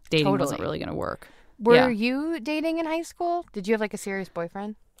work. Dating wasn't really going to work. Were you dating in high school? Did you have like a serious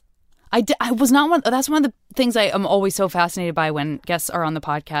boyfriend? I was not one. That's one of the things I am always so fascinated by when guests are on the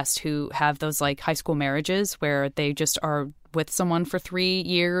podcast who have those like high school marriages where they just are with someone for 3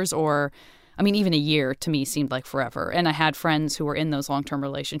 years or... I mean, even a year to me seemed like forever. And I had friends who were in those long-term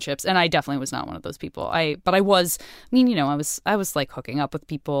relationships, and I definitely was not one of those people. I was like hooking up with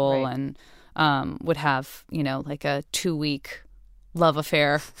people and would have, like a 2-week love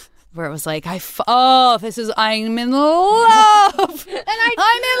affair where it was like, I'm in love. I'm in love. And I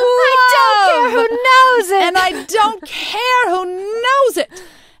don't care who knows it. And I don't care who knows it.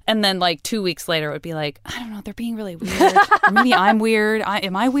 And then like 2 weeks later, it would be like, I don't know, they're being really weird. Or maybe I'm weird.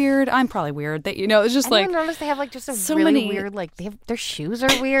 Am I weird? I'm probly weird. It's just like... I noticed they have like just a really weird, like their shoes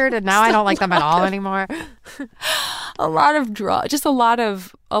are weird and now I don't like them at all anymore. A lot of just a lot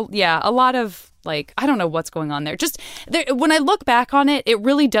of like, I don't know what's going on there. When I look back on it, it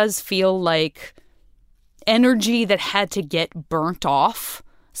really does feel like energy that had to get burnt off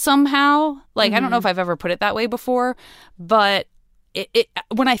somehow. Like, I don't know if I've ever put it that way before, but it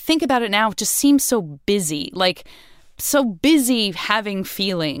when I think about it now, it just seems so busy, like so busy having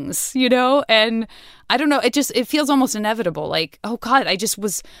feelings, and I don't know, it feels almost inevitable. Like, oh God, I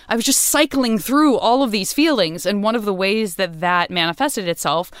was just cycling through all of these feelings. And one of the ways that manifested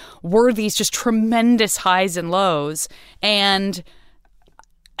itself were these just tremendous highs and lows. And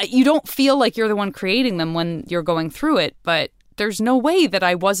you don't feel like you're the one creating them when you're going through it, but there's no way that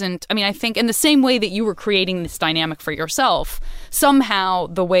I wasn't. I mean, I think in the same way that you were creating this dynamic for yourself, somehow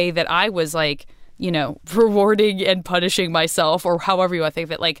the way that I was like, rewarding and punishing myself, or however you want to think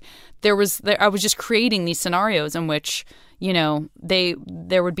of it, like I was just creating these scenarios in which,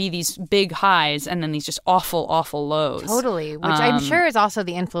 there would be these big highs and then these just awful, awful lows. Totally, which I'm sure is also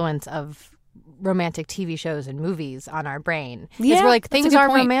the influence of romantic TV shows and movies on our brain. Yeah, we're like, things are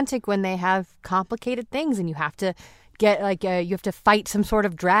point. romantic when they have complicated things and you have to get like you have to fight some sort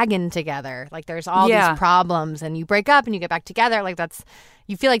of dragon together. Like there's all these problems and you break up and you get back together. Like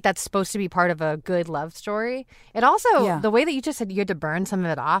you feel like that's supposed to be part of a good love story. It also, the way that you just said you had to burn some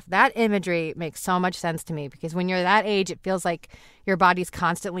of it off, that imagery makes so much sense to me, because when you're that age, it feels like your body's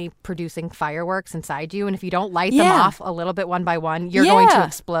constantly producing fireworks inside you. And if you don't light them off a little bit one by one, you're going to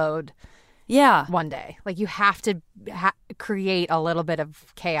explode. Yeah. One day. Like you have to create a little bit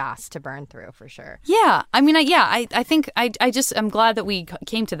of chaos to burn through, for sure. Yeah. I mean, I think I'm glad that we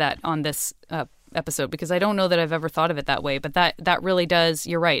came to that on this episode, because I don't know that I've ever thought of it that way, but that really does,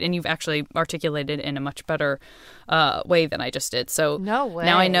 you're right. And you've actually articulated it in a much better way than I just did. So no way.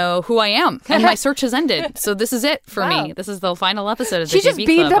 Now I know who I am and my search has ended. So this is it for me. This is the final episode of the She just JV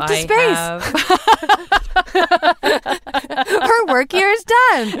beamed Club. up to space. Her work here is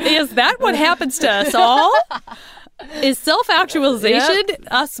done. Is that what happens to us all? Is self-actualization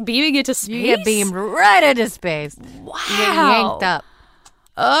us beaming into space? You get beamed right into space. Wow. You get yanked up.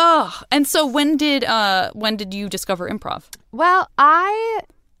 Oh, and so when did you discover improv? Well, I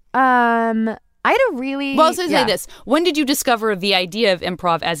had a really... Well, so say this. When did you discover the idea of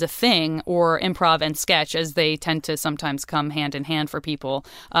improv as a thing, or improv and sketch, as they tend to sometimes come hand in hand for people,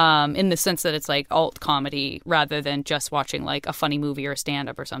 in the sense that it's like alt comedy rather than just watching like a funny movie or a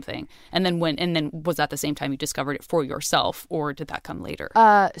stand-up or something? And then was that the same time you discovered it for yourself, or did that come later?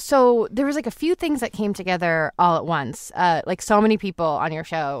 So there was like a few things that came together all at once. Like so many people on your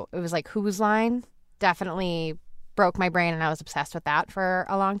show. It was like Whose Line definitely broke my brain, and I was obsessed with that for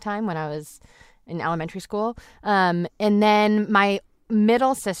a long time when I was in elementary school. And then my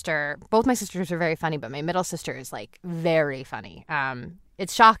middle sister, both my sisters are very funny, but my middle sister is like very funny.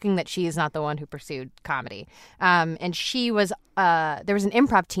 It's shocking that she is not the one who pursued comedy. And she was, there was an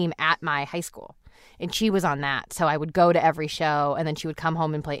improv team at my high school, and she was on that. So I would go to every show, and then she would come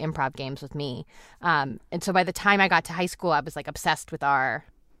home and play improv games with me. And so by the time I got to high school, I was like obsessed with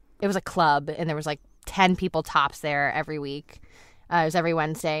it was a club, and there was like 10 people tops there every week. It was every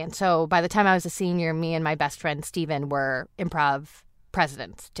Wednesday. And so by the time I was a senior, me and my best friend, Steven, were improv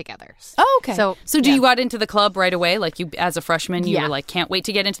presidents together. Oh, okay. So you got into the club right away? Like you, as a freshman, you were like, can't wait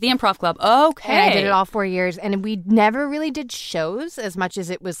to get into the improv club. Okay. And I did it all 4 years. And we never really did shows as much as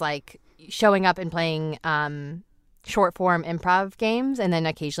it was like showing up and playing short form improv games, and then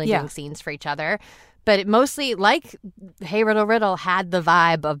occasionally doing scenes for each other. But it mostly, like Hey Riddle Riddle, had the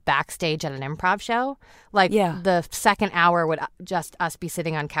vibe of backstage at an improv show. Like the second hour would just us be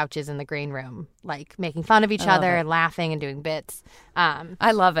sitting on couches in the green room, like making fun of each other and laughing and doing bits.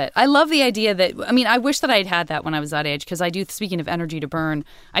 I love it. I love the idea that, I mean, I wish that I'd had that when I was that age, because I do, speaking of energy to burn,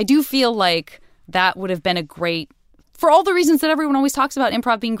 I do feel like that would have been a great, for all the reasons that everyone always talks about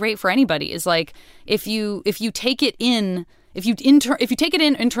improv being great for anybody, is like if you take it in, if you take it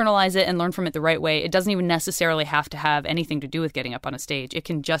in, internalize it, and learn from it the right way, it doesn't even necessarily have to have anything to do with getting up on a stage. It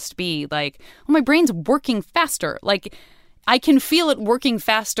can just be like, oh, my brain's working faster. Like, I can feel it working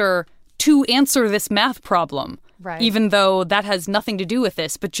faster to answer this math problem, right? Even though that has nothing to do with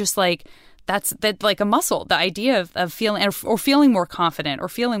this, but just like that's like a muscle. The idea of feeling or feeling more confident or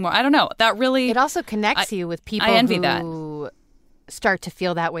feeling more, I don't know. That really, it also connects you with people. I envy who that. Start to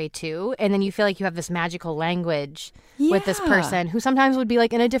feel that way too, and then you feel like you have this magical language with this person who sometimes would be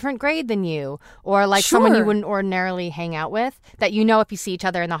like in a different grade than you, or like someone you wouldn't ordinarily hang out with, that you know if you see each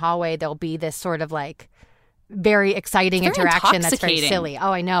other in the hallway there'll be this sort of like very exciting interaction that's very silly.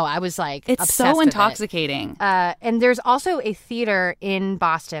 Oh, I know. I was like, it's so intoxicating. And there's also a theater in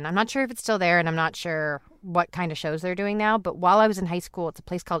Boston. I'm not sure if it's still there, and I'm not sure what kind of shows they're doing now. But while I was in high school, it's a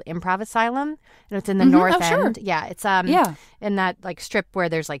place called Improv Asylum, and it's in the North End. Yeah, it's in that like strip where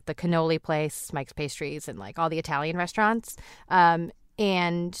there's like the cannoli place, Mike's Pastries, and like all the Italian restaurants.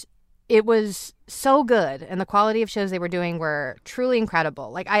 And it was so good, and the quality of shows they were doing were truly incredible.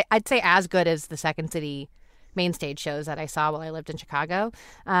 Like I'd say as good as the Second City main stage shows that I saw while I lived in Chicago.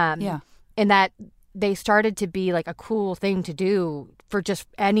 And that they started to be like a cool thing to do for just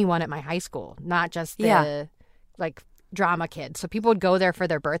anyone at my high school, not just the like drama kids. So people would go there for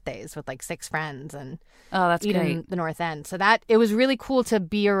their birthdays with like 6 friends and eat in the North End. So that it was really cool to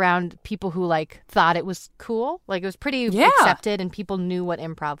be around people who like thought it was cool. Like it was pretty accepted, and people knew what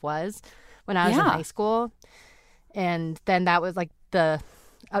improv was when I was in high school. And then that was like the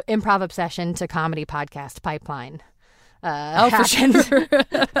improv obsession to comedy podcast pipeline for sure.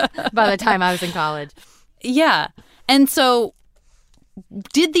 by the time I was in college. Yeah. And so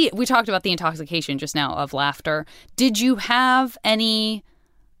we talked about the intoxication just now of laughter. Did you have any,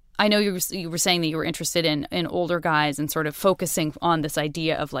 I know you were saying that you were interested in older guys and sort of focusing on this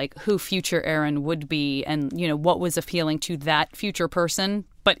idea of like who future Erin would be, and, you know, what was appealing to that future person,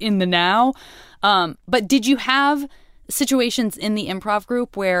 but in the now. But did you have situations in the improv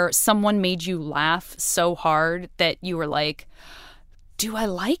group where someone made you laugh so hard that you were like, do I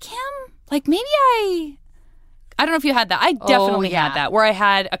like him? Like, maybe I don't know if you had that. I definitely had that, where I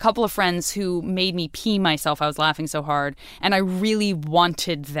had a couple of friends who made me pee myself. I was laughing so hard. And I really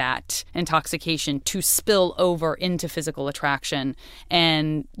wanted that intoxication to spill over into physical attraction.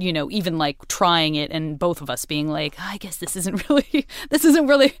 And, you know, even like trying it and both of us being like, I guess this isn't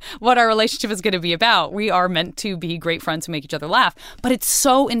really what our relationship is going to be about. We are meant to be great friends who make each other laugh. But it's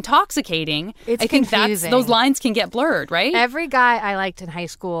so intoxicating. It's I think confusing. those lines can get blurred, right? Every guy I liked in high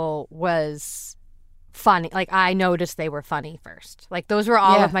school was funny. Like, I noticed they were funny first. Like, those were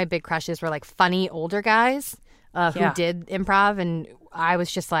all of my big crushes, were like funny older guys who did improv, and I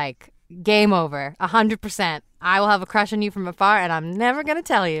was just like, game over, 100%. I will have a crush on you from afar, and I'm never gonna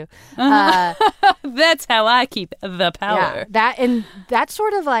tell you. That's how I keep the power. Yeah, that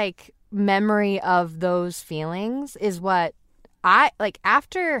sort of like memory of those feelings is what I like.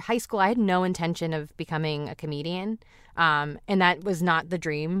 After high school, I had no intention of becoming a comedian. And that was not the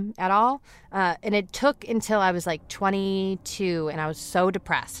dream at all. And it took until I was like 22 and I was so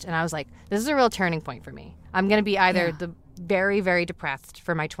depressed. And I was like, this is a real turning point for me. I'm going to be either the very, very depressed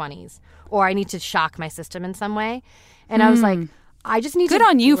for my 20s, or I need to shock my system in some way. And I was like, I just need Good to...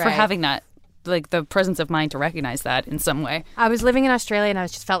 on you for having that, like the presence of mind to recognize that in some way. I was living in Australia and I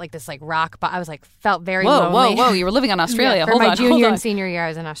just felt like this like rock, but I was like, felt very lonely. Whoa, you were living in Australia. For my junior and senior year, I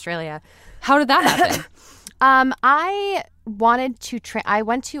was in Australia. How did that happen? I wanted to I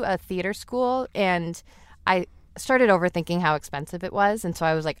went to a theater school and I started overthinking how expensive it was. And so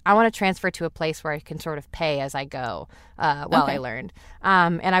I was like, I want to transfer to a place where I can sort of pay as I go while I learned.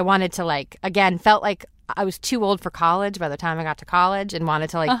 And I wanted to like, again, felt like I was too old for college by the time I got to college and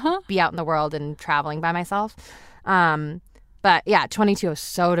wanted to like be out in the world and traveling by myself. But yeah, 22, I was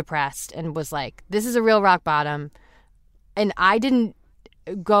so depressed and was like, this is a real rock bottom. And I didn't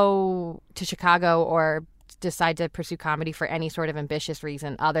go to Chicago or decide to pursue comedy for any sort of ambitious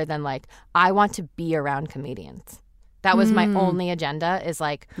reason other than like, I want to be around comedians. That was my only agenda, is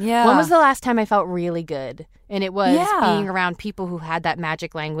like, when was the last time I felt really good? And it was being around people who had that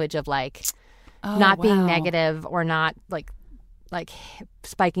magic language of like not being negative or not like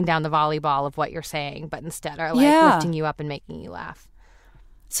spiking down the volleyball of what you're saying, but instead are like lifting you up and making you laugh.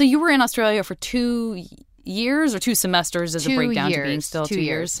 So you were in Australia for 2 years or 2 semesters as a breakdown to being still 2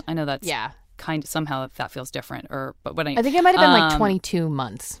 years. I know that's kind of somehow that feels different, but I think it might have been like 22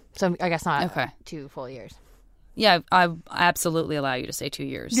 months. So I guess not 2 full years. Yeah, I absolutely allow you to say 2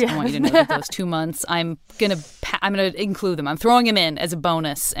 years. I want you to know that those 2 months, I'm gonna include them. I'm throwing them in as a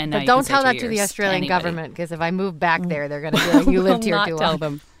bonus. And but don't tell that to the Australian government, because if I move back there, they're gonna be like, you lived here too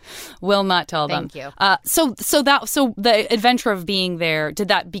long. Will not tell them. Thank you. So the adventure of being there, did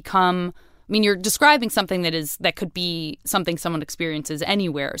that become? I mean, you're describing something that could be something someone experiences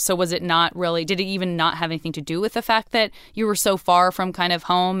anywhere. So was it not really? Did it even not have anything to do with the fact that you were so far from kind of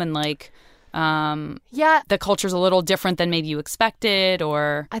home and like? The culture's a little different than maybe you expected,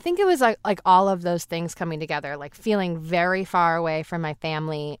 or I think it was like all of those things coming together, like feeling very far away from my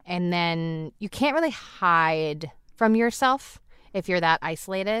family, and then you can't really hide from yourself if you're that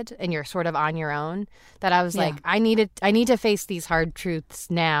isolated and you're sort of on your own. That I was like, I need to face these hard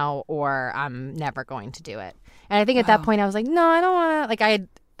truths now, or I'm never going to do it. And I think at that point I was like, no, I don't want to. Like, I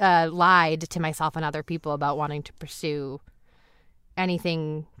had lied to myself and other people about wanting to pursue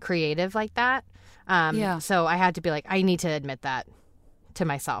anything creative like that. So I had to be like, I need to admit that to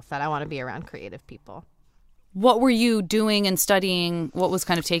myself, that I want to be around creative people. What were you doing and studying? What was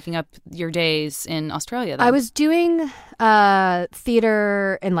kind of taking up your days in Australia then? I was doing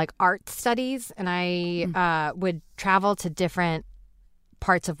theater and like art studies, and I would travel to different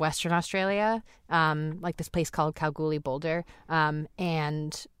parts of Western Australia, like this place called Kalgoorlie Boulder,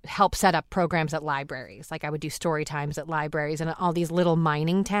 and help set up programs at libraries. Like, I would do story times at libraries and all these little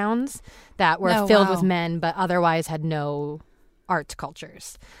mining towns that were filled with men but otherwise had no art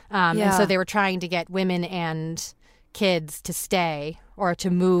cultures. And so they were trying to get women and kids to stay or to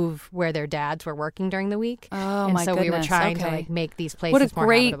move where their dads were working during the week. And so we were trying to like make these places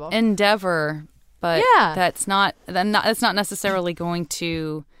more habitable. What a great endeavor. But that's not necessarily going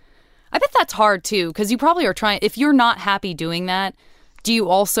to. I bet that's hard too, because you probably are trying. If you're not happy doing that, do you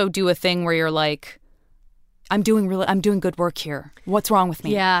also do a thing where you're like, I'm doing good work here. What's wrong with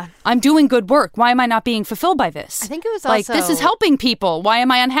me? Yeah, I'm doing good work. Why am I not being fulfilled by this? I think it was like, also, this is helping people. Why am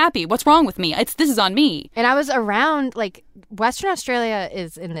I unhappy? What's wrong with me? This is on me. And I was around, like, Western Australia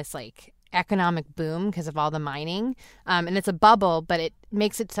is in this like economic boom because of all the mining, and it's a bubble, but it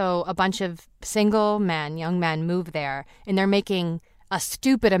makes it so a bunch of single men, young men, move there, and they're making a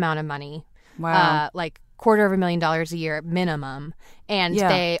stupid amount of money. Wow. Like $250,000 a year minimum,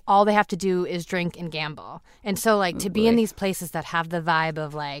 and all they have to do is drink and gamble. And so like to be in these places that have the vibe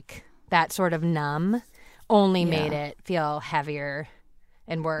of like that sort of numb only made it feel heavier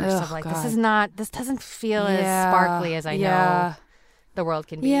and worse. Of like, this doesn't feel as sparkly as I know the world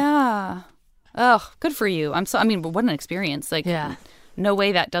can be. Yeah. Oh, good for you. What an experience. Like, no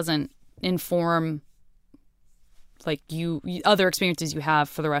way that doesn't inform like other experiences you have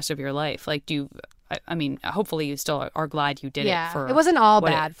for the rest of your life. Like, hopefully you still are glad you did it. It wasn't all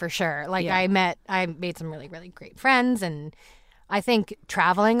bad for sure. Like I made some really, really great friends, and I think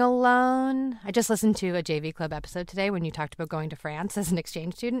traveling alone, I just listened to a JV Club episode today when you talked about going to France as an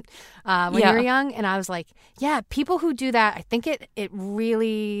exchange student when you were young. And I was like, people who do that, I think it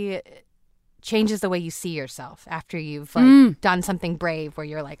really changes the way you see yourself after you've like done something brave where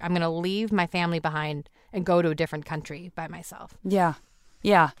you're like, I'm going to leave my family behind and go to a different country by myself. Yeah.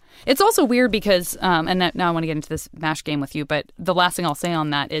 Yeah. It's also weird because, and now I want to get into this MASH game with you, but the last thing I'll say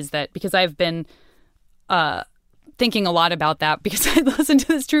on that is that because I've been thinking a lot about that because I listened to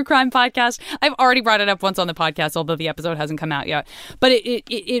this true crime podcast. I've already brought it up once on the podcast, although the episode hasn't come out yet. But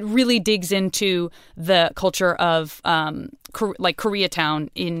it really digs into the culture of like Koreatown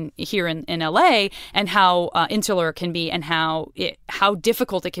here in LA, and how insular it can be, and how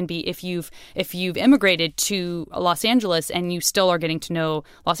difficult it can be if you've immigrated to Los Angeles and you still are getting to know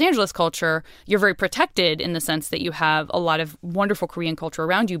Los Angeles culture. You're very protected in the sense that you have a lot of wonderful Korean culture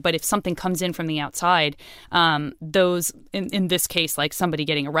around you. But if something comes in from the outside, those in this case, like somebody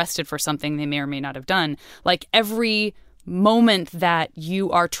getting arrested for something they may or may not have done, like every moment that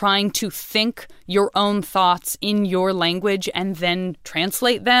you are trying to think your own thoughts in your language and then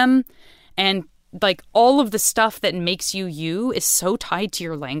translate them, and like all of the stuff that makes you is so tied to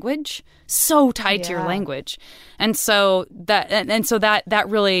your language, to your language. And so that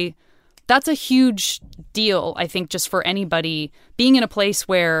really, that's a huge deal, I think, just for anybody being in a place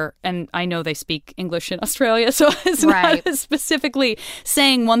where, and I know they speak English in Australia, so it's not specifically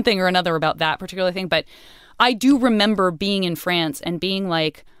saying one thing or another about that particular thing, but I do remember being in France and being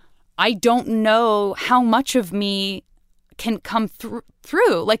like, I don't know how much of me can come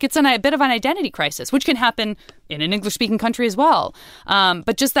through. Like, it's a bit of an identity crisis, which can happen in an English-speaking country as well.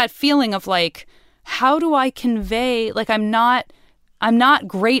 But just that feeling of like, how do I convey, like, I'm not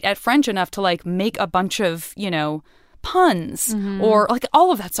great at French enough to like make a bunch of, puns or like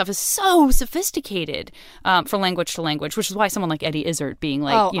all of that stuff is so sophisticated for language to language, which is why someone like Eddie Izzard being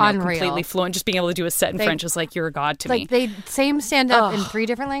like, completely fluent, just being able to do a set in French is like, you're a god to me. Like they stand up in 3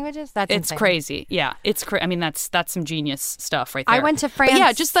 different languages. It's insane. Crazy. Yeah, it's crazy. I mean, that's some genius stuff right there. I went to France. But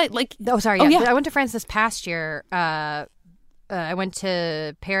yeah, just like I went to France this past year. I went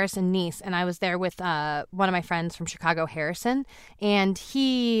to Paris and Nice, and I was there with one of my friends from Chicago, Harrison, and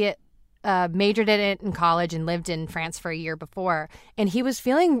he majored in it in college and lived in France for a year before. And he was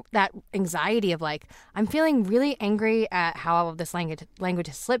feeling that anxiety of like, I'm feeling really angry at how all of this language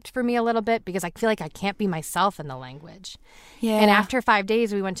has slipped for me a little bit because I feel like I can't be myself in the language. Yeah. And after 5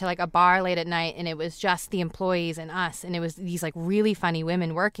 days, we went to like a bar late at night, and it was just the employees and us. And it was these like really funny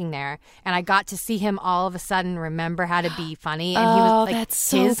women working there. And I got to see him all of a sudden remember how to be funny. And he was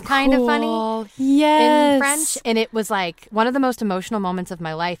like his kind of funny in French. And it was like one of the most emotional moments of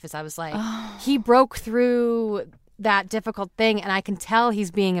my life is I was like, he broke through that difficult thing, and I can tell he's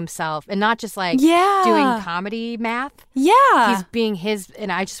being himself and not just like doing comedy math. Yeah. He's being his,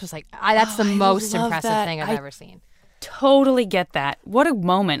 and I just was like, that's the most impressive thing I've ever seen. Totally get that. What a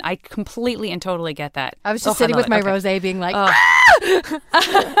moment. I completely and totally get that. I was just sitting with my rosé being like, I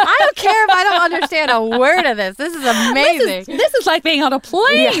don't care if I don't understand a word of this. This is amazing. This is like being on a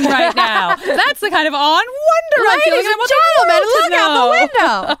plane right now. That's the kind of awe and wonder I'm feeling. Ladies and gentlemen, look out the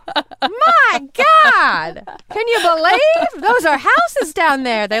window. My God. Can you believe? Those are houses down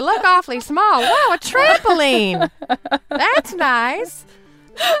there. They look awfully small. Wow, a trampoline. That's nice.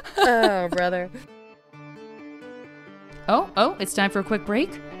 Oh, brother. Oh, it's time for a quick break.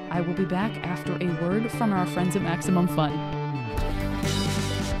 I will be back after a word from our friends at Maximum Fun.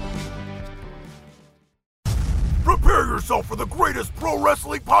 Prepare yourself for the greatest pro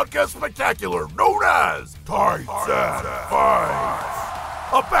wrestling podcast spectacular known as Tights and Fights.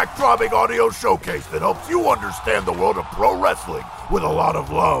 A backdropping audio showcase that helps you understand the world of pro wrestling with a lot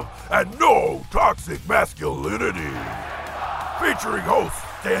of love and no toxic masculinity. Featuring hosts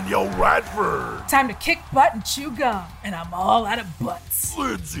Danielle Radford. Time to kick butt and chew gum, and I'm all out of butts.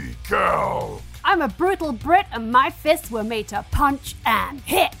 Lindsay Cal. I'm a brutal Brit, and my fists were made to punch and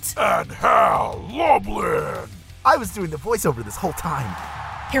hit. And Hal Lublin. I was doing the voiceover this whole time.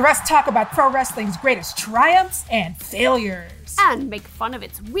 Hear us talk about pro wrestling's greatest triumphs and failures. And make fun of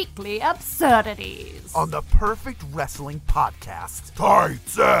its weekly absurdities. On the Perfect Wrestling Podcast.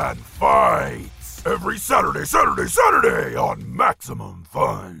 Tights and Fights. Every Saturday on Maximum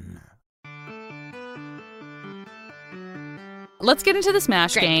Fun. Let's get into the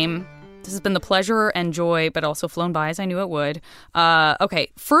Smash game. This has been the pleasure and joy, but also flown by as I knew it would.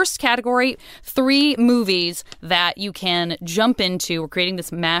 Okay, first category, 3 movies that you can jump into. We're creating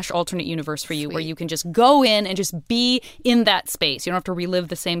this MASH alternate universe for you where you can just go in and just be in that space. You don't have to relive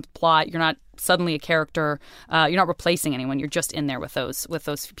the same plot. You're not suddenly a character. You're not replacing anyone. You're just in there with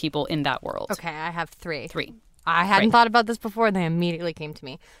those people in that world. Okay, I have 3. 3. I hadn't thought about this before, and they immediately came to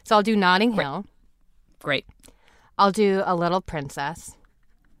me. So I'll do Notting Hill. Great. I'll do A Little Princess.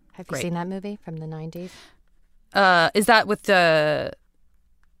 Have you Great. seen that movie from the 90s? Is that with the?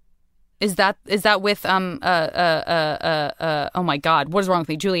 Is that with oh my God, what is wrong with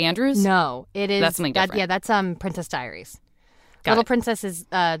me? Julie Andrews? No, it is. That's something different. That's Princess Diaries. Got Little it. Princess is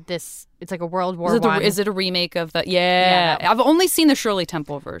this. It's like a World War I. Is it a remake of the? Yeah, Yeah, I've only seen the Shirley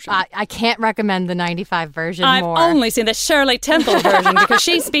Temple version. I can't recommend the 95 version I've more. only seen the Shirley Temple version because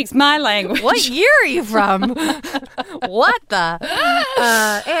she speaks my language. What year are you from? What the?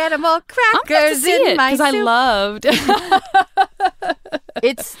 Animal crackers in my soup. I loved.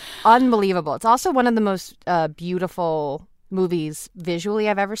 It's unbelievable. It's also one of the most beautiful movies visually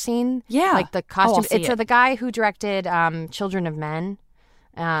I've ever seen. Yeah. Like the costume. I'll see it. The guy who directed Children of Men.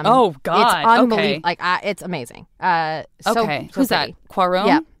 Oh, God. It's unbelievable. Okay. Like it's amazing. Okay. So Who's pretty. that? Quaron?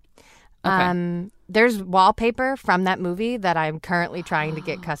 Yeah. Okay. There's wallpaper from that movie that I'm currently trying to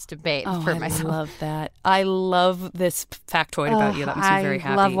get custom made for myself. I love that. I love this factoid about you. That makes me very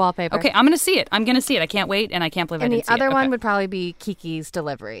happy. I love wallpaper. Okay, I'm going to see it. I can't wait, and I can't believe And I the didn't see it. other one Okay. would probably be Kiki's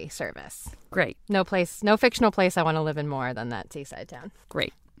Delivery Service. Great. No fictional place I want to live in more than that seaside town.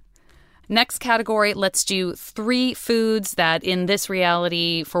 Great. Next category, let's do 3 foods that in this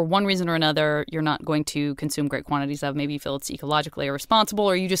reality, for one reason or another, you're not going to consume great quantities of. Maybe you feel it's ecologically irresponsible,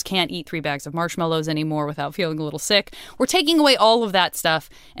 or you just can't eat 3 bags of marshmallows anymore without feeling a little sick. We're taking away all of that stuff,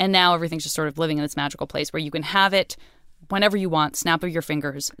 and now everything's just sort of living in this magical place where you can have it whenever you want, snap of your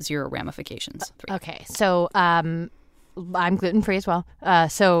fingers, 0 ramifications. 3. Okay, so I'm gluten-free as well.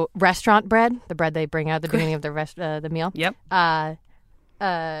 So restaurant bread, the bread they bring out at the beginning of the meal. Yep.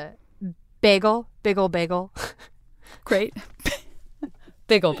 Bagel, big ol' bagel. Great.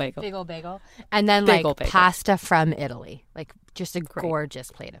 Big ol' bagel. Big ol' bagel. And then Big ol' bagel. pasta from Italy. Like just a gorgeous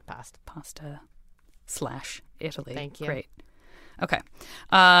plate of pasta. Pasta/Italy. Thank you. Great. Okay.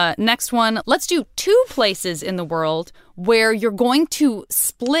 Next one. Let's do 2 places in the world where you're going to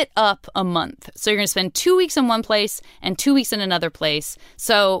split up a month. So you're going to spend 2 weeks in one place and 2 weeks in another place.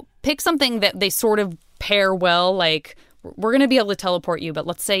 So pick something that they sort of pair well, like we're going to be able to teleport you, but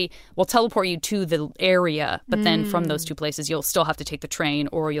let's say we'll teleport you to the area, but then from those 2 places, you'll still have to take the train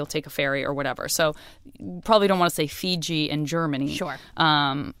or you'll take a ferry or whatever. So you probably don't want to say Fiji and Germany. Sure.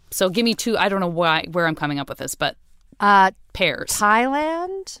 So give me 2. I don't know where I'm coming up with this, but pairs.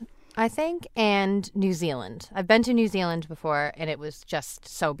 Thailand, I think, and New Zealand. I've been to New Zealand before, and it was just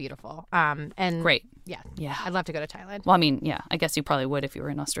so beautiful. And Great. Yeah. Yeah. I'd love to go to Thailand. Well, I mean, yeah, I guess you probably would if you were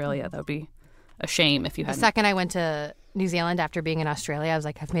in Australia. That would be a shame if you The hadn't. second I went to New Zealand after being in Australia, I was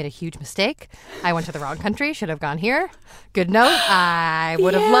like, I've made a huge mistake. I went to the wrong country.Uld have gone here. Good note. I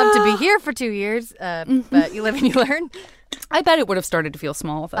would have loved to be here for 2 years, but you live and you learn. I bet it would have started to feel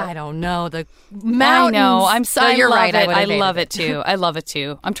small. Though. I don't know. The mountains. I know. No, you're right. I love it too. I love it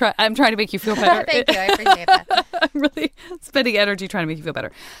too. I'm trying to make you feel better. Thank you. I appreciate that. I'm really spending energy trying to make you feel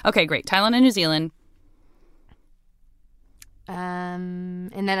better. Okay, great. Thailand and New Zealand. And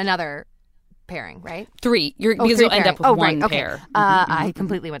then another pairing, right? 3. Because 3 you'll end pairings. up with one great. Okay. pair. I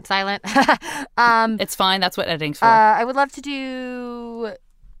completely went silent. It's fine. That's what editing's for. I would love to do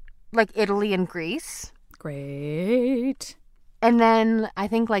like Italy and Greece. Great. And then I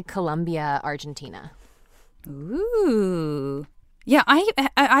think like Colombia, Argentina. Ooh. Yeah,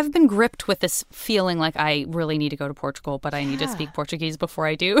 I've been gripped with this feeling like I really need to go to Portugal, but I need to speak Portuguese before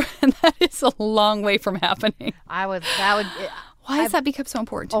I do. And that is a long way from happening. Why has that become so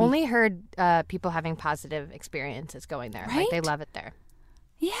important to me? Only heard people having positive experiences going there. Right? Like they love it there.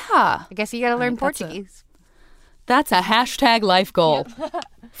 Yeah. I guess you got to learn Portuguese. That's a hashtag life goal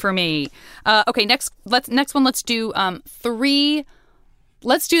for me. Okay, next one. Let's do 3.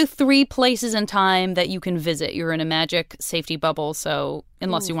 Let's do 3 places in time that you can visit. You're in a magic safety bubble, so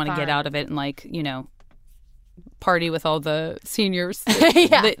unless you want to get out of it and party with all the seniors,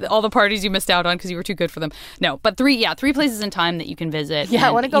 all the parties you missed out on because you were too good for them. No, but 3 places in time that you can visit. Yeah,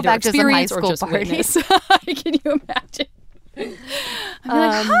 I want to go back to some high school parties. Can you imagine?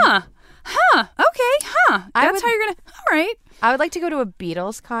 I'm like, okay, That's how you're going to, all right. I would like to go to a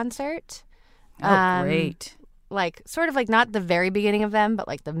Beatles concert. Oh, great. Like, sort of like not the very beginning of them, but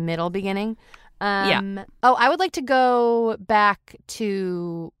like the middle beginning. Yeah. Oh, I would like to go back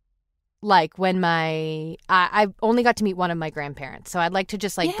to like when I only got to meet one of my grandparents. So I'd like to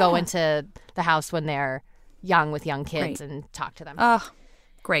just like go into the house when they're young with young kids and talk to them. Oh,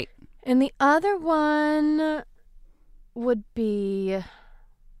 great. And the other one would be,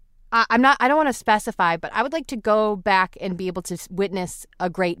 I don't want to specify, but I would like to go back and be able to witness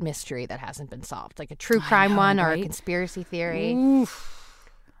a great mystery that hasn't been solved, like a true crime one or a conspiracy theory. Oof.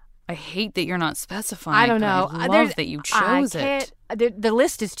 I hate that you're not specifying. I don't know. I love that you chose it. The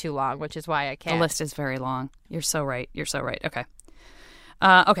list is too long, which is why I can't. The list is very long. You're so right. Okay.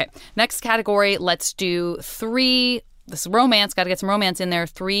 Okay. Next category. Let's do 3. This is romance. Got to get some romance in there.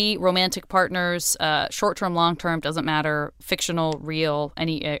 3 romantic partners. Short-term, long-term. Doesn't matter. Fictional, real.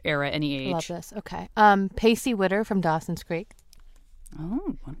 Any era, any age. Love this. Okay. Pacey Witter from Dawson's Creek.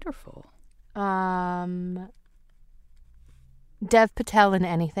 Oh, wonderful. Dev Patel in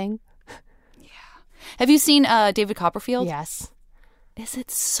Anything. Yeah. Have you seen David Copperfield? Yes. Is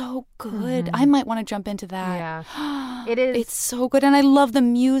it so good? I might want to jump into that. Yeah. It is. It's so good. And I love the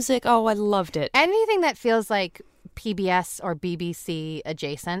music. Oh, I loved it. Anything that feels like PBS or BBC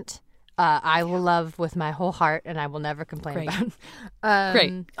adjacent, I will love with my whole heart, and I will never complain about.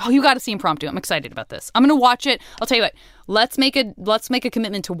 Great. Oh, you got to see Impromptu. I'm excited about this. I'm going to watch it. I'll tell you what. Let's make a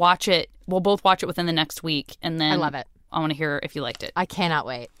commitment to watch it. We'll both watch it within the next week, and then I love it. I want to hear if you liked it. I cannot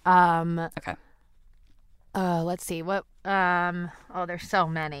wait. Okay. Let's see what. Oh, there's so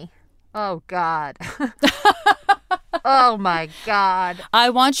many. Oh God. Oh my God. I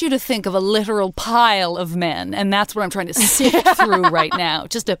want you to think of a literal pile of men, and that's what I'm trying to sift through right now.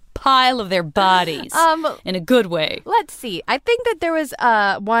 Just a pile of their bodies in a good way. Let's see. I think that there was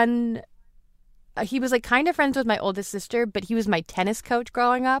one. He was like kind of friends with my oldest sister, but he was my tennis coach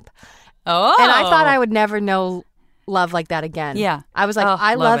growing up. Oh. And I thought I would never know love like that again. Yeah. I was like,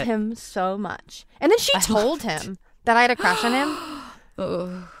 I love love him so much. And then she told him that I had a crush on him.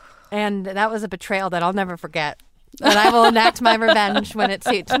 And that was a betrayal that I'll never forget. And I will enact my revenge when it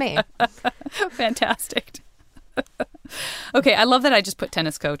suits me. Fantastic. Okay, I love that I just put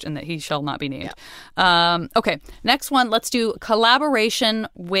tennis coach and that he shall not be named. Yeah. Okay, next one. Let's do collaboration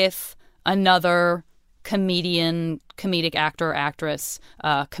with another comedic actor, actress,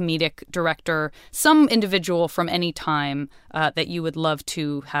 comedic director, some individual from any time that you would love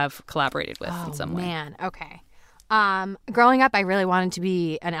to have collaborated with in some way. Oh, man. Okay. Growing up, I really wanted to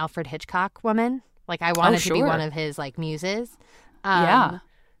be an Alfred Hitchcock woman. Like, I wanted to be one of his, like, muses. Let's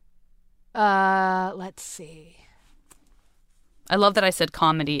see. I love that I said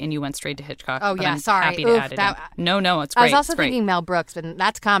comedy and you went straight to Hitchcock. Oh, yeah, I'm sorry. Happy to add it in. No, it's great. I was also thinking Mel Brooks, but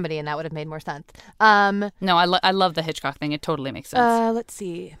that's comedy, and that would have made more sense. No, I love the Hitchcock thing. It totally makes sense. Let's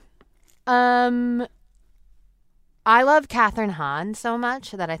see. I love Kathryn Hahn so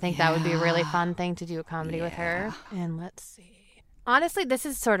much that I think that would be a really fun thing to do a comedy with her. And let's see. Honestly, this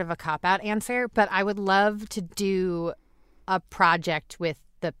is sort of a cop-out answer, but I would love to do a project with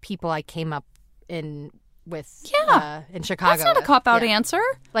the people I came up in Chicago. That's not a cop-out answer.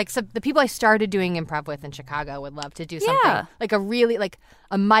 Like, so the people I started doing improv with in Chicago would love to do something like a really, like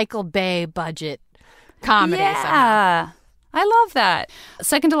a Michael Bay budget comedy. Yeah. Somehow. I love that.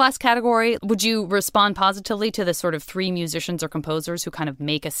 Second to last category, would you respond positively to the sort of 3 musicians or composers who kind of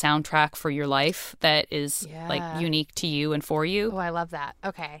make a soundtrack for your life that is like unique to you and for you? Oh, I love that.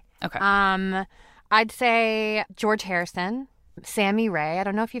 Okay. Okay. I'd say George Harrison, Sammy Ray. I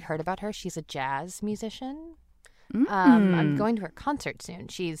don't know if you've heard about her. She's a jazz musician. I'm going to her concert soon.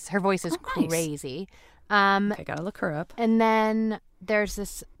 Her voice is crazy. Okay, gotta look her up. And then there's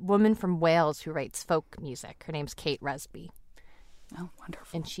this woman from Wales who writes folk music. Her name's Kate Rusby. Oh,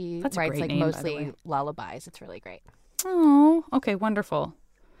 wonderful. And she That's writes like name, mostly lullabies. It's really great. Oh, okay, wonderful.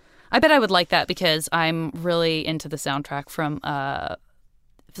 I bet I would like that because I'm really into the soundtrack from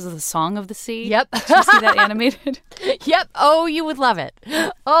this is the Song of the Sea. Yep. Did you see that animated? Yep. Oh, you would love it.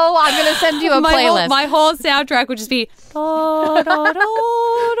 Oh, I'm going to send you a playlist. My whole soundtrack would just be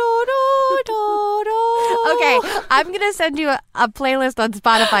Okay, I'm going to send you a playlist on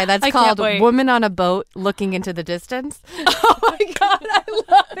Spotify that's called Woman on a Boat Looking into the Distance. Oh my God, I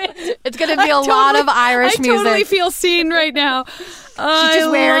love it. It's going to be a lot of Irish music. I totally feel seen right now. She's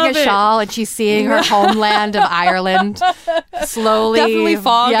just wearing a shawl and she's seeing her homeland of Ireland slowly. Definitely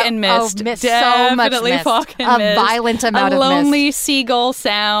fog and mist. Oh, mist. Definitely so much mist. fog and mist. A violent amount a of mist. lonely seagull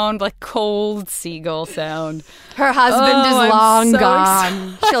sound, like cold seagull sound. Her husband is I'm long so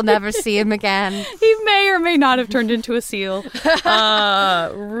gone. She'll never see him again. He may or may not have turned into a seal.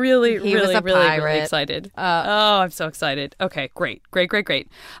 Really, He was a really pirate. excited. I'm so excited. Okay, great.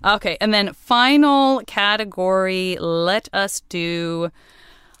 Okay, and then final category. Let's do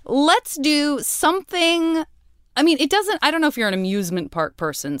something. I mean, I don't know if you're an amusement park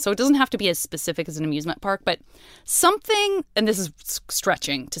person, so it doesn't have to be as specific as an amusement park, but something, and this is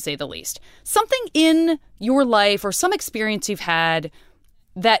stretching to say the least, something in your life or some experience you've had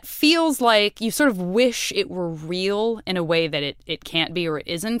that feels like you sort of wish it were real in a way that it can't be or it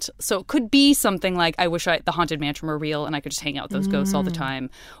isn't. So it could be something like, I wish the Haunted Mansion were real and I could just hang out with those ghosts all the time.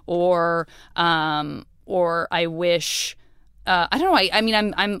 Or I wish... I don't know. I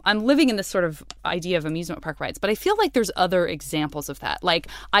mean, I'm living in this sort of idea of amusement park rides, but I feel like there's other examples of that. Like,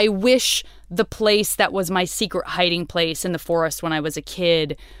 I wish the place that was my secret hiding place in the forest when I was a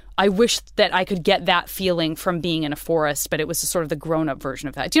kid, I wish that I could get that feeling from being in a forest, but it was sort of the grown-up version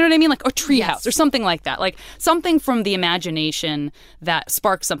of that. Do you know what I mean? Like, or treehouse or something like that. Like, something from the imagination that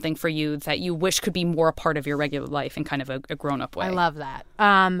sparks something for you that you wish could be more a part of your regular life in kind of a grown-up way. I love that.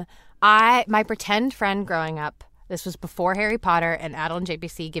 My pretend friend growing up, this was before Harry Potter, and Adel and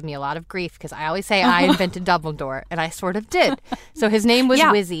JPC give me a lot of grief because I always say I invented Dumbledore, and I sort of did. So his name was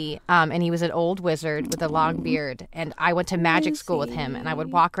Wizzy, and he was an old wizard with a long beard, and I went to magic school with him, and I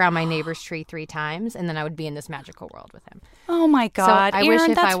would walk around my neighbor's tree 3 times, and then I would be in this magical world with him. Oh, my God. So I Erin, wish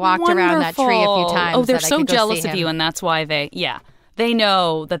if I walked around that tree a few times. Oh, they're that I so could go jealous see of him. you, and that's why they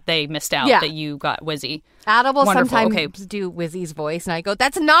know that they missed out, that you got Wizzy. Adel will Wonderful. sometimes do Wizzy's voice, and I go,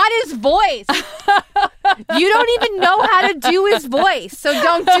 that's not his voice. You don't even know how to do his voice, so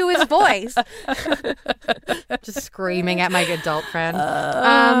don't do his voice. Just screaming at my adult friend.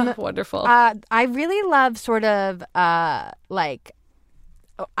 Wonderful. I really love sort of I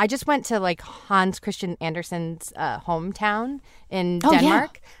just went to like Hans Christian Andersen's hometown in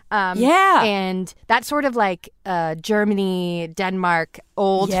Denmark. And that's sort of like Germany, Denmark,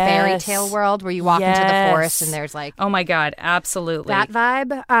 old fairy tale world where you walk into the forest and there's like... Oh my God, absolutely. That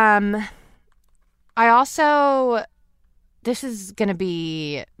vibe. I also... This is going to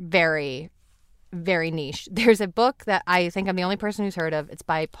be very, very niche. There's a book that I think I'm the only person who's heard of. It's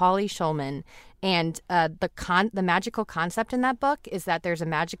by Polly Schulman. And the magical concept in that book is that there's a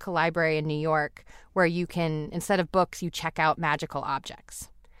magical library in New York where you can, instead of books, you check out magical objects.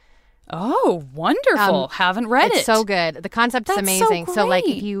 Oh, wonderful. Haven't read it. It's so good. The concept is amazing. So like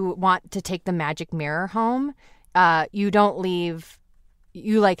if you want to take the magic mirror home, you don't leave,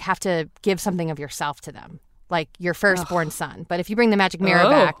 you like have to give something of yourself to them, like your firstborn son. But if you bring the magic mirror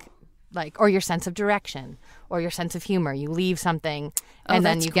back, like, or your sense of direction or your sense of humor, you leave something and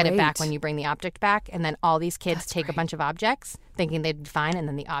then you get it back when you bring the object back. And then all these kids take a bunch of objects thinking they'd be fine, and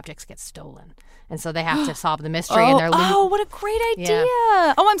then the objects get stolen. And so they have to solve the mystery. And they're what a great idea.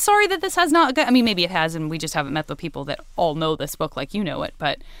 Yeah. Oh, I'm sorry that this has not... I mean, maybe it has, and we just haven't met the people that all know this book like you know it.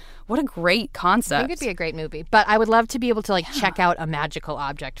 But what a great concept. I think it'd be a great movie. But I would love to be able to check out a magical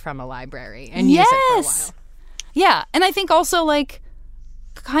object from a library and use it for a while. Yeah. And I think also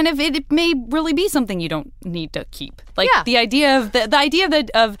kind of it may really be something you don't need to keep. The idea of the idea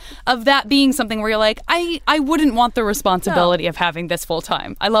of that being something where you're like, I wouldn't want the responsibility of having this full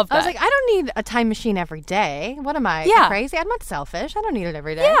time. I love that. I was like, I don't need a time machine every day. What am I, crazy? I'm not selfish. I don't need it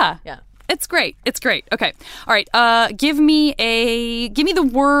every day. Yeah. It's great. Okay. All right. Give me the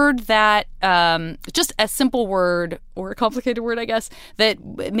word that just a simple word or a complicated word, I guess, that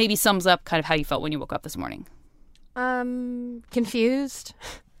maybe sums up kind of how you felt when you woke up this morning. Confused.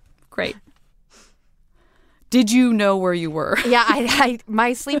 Great. Did you know where you were? Yeah, I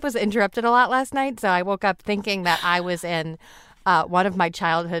my sleep was interrupted a lot last night, so I woke up thinking that I was in one of my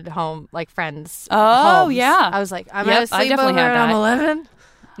childhood friends' homes. Yeah. I was like, I'm at a sleepover definitely had that. I'm 11.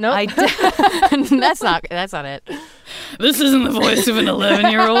 Nope. I did. That's not it. This isn't the voice of an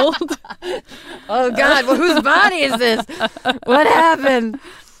 11-year-old. Oh God, well, whose body is this? What happened?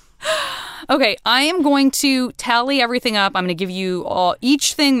 Okay, I am going to tally everything up. I'm going to give you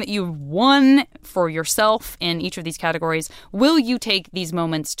each thing that you've won for yourself in each of these categories. Will you take these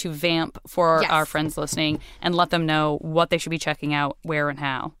moments to vamp for our friends listening and let them know what they should be checking out, where and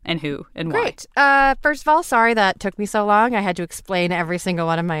how, and who and why? Great. First of all, sorry that took me so long. I had to explain every single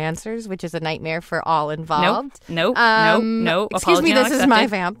one of my answers, which is a nightmare for all involved. Nope. Excuse me, this is my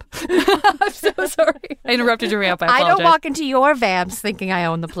vamp. I'm so sorry. I interrupted your vamp. I apologize. I don't walk into your vamps thinking I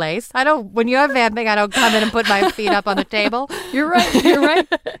own the place. I don't when you're vamping, I don't come in and put my feet up on the table. You're right. You're right.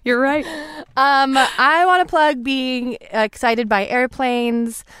 You're right. I want to plug being excited by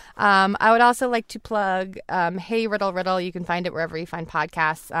airplanes. I would also like to plug Hey Riddle Riddle. You can find it wherever you find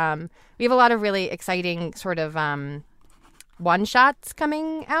podcasts. We have a lot of really exciting sort of one-shots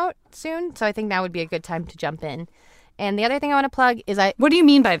coming out soon, so I think now would be a good time to jump in. And the other thing I want to plug is What do you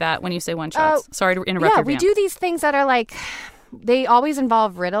mean by that when you say one-shots? Sorry to interrupt. Yeah, we do these things that are like, they always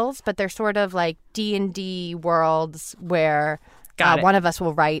involve riddles, but they're sort of like D&D worlds where one of us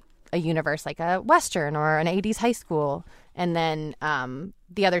will write a universe like a Western or an 80s high school, and then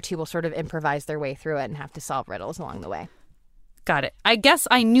the other two will sort of improvise their way through it and have to solve riddles along the way. Got it. I guess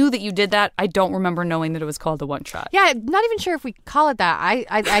I knew that you did that. I don't remember knowing that it was called a one-shot. Yeah, I'm not even sure if we call it that.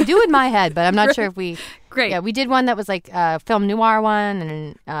 I do in my head, but I'm not sure if we... Great. Yeah, we did one that was like a film noir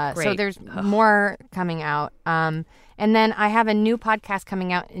one, and so there's more coming out. And then I have a new podcast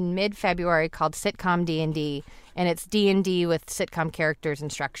coming out in mid-February called Sitcom D&D, and it's D&D with sitcom characters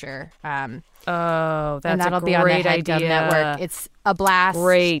and structure. That's and that'll a be on the great HeadGum idea. Network. It's a blast.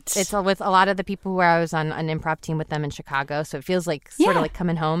 Great. It's with a lot of the people who I was on an improv team with them in Chicago, so it feels like sort of like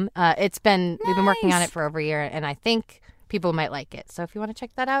coming home. We've been working on it for over a year, and I think people might like it. So if you want to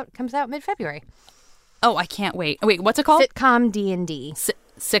check that out, it comes out mid-February. Oh, I can't wait. Wait, what's it called? Sitcom D&D.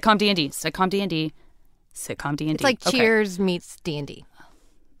 Sitcom D&D. Sitcom D&D. Sitcom D&D. It's like Cheers meets D&D.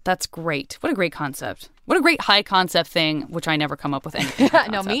 That's great. What a great concept. What a great high concept thing, which I never come up with anything.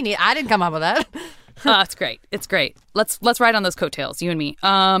 No, me neither. I didn't come up with that. It's great. It's great. Let's ride on those coattails, you and me.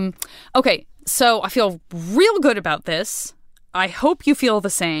 Okay, so I feel real good about this. I hope you feel the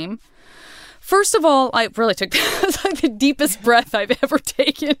same. First of all, I really took that's like the deepest breath I've ever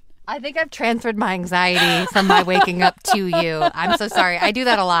taken. I think I've transferred my anxiety from my waking up to you. I'm so sorry. I do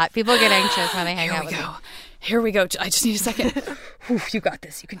that a lot. People get anxious when they hang out with me. Here we go. I just need a second. Oof, you got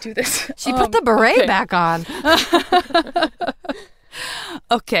this. You can do this. She put the beret back on.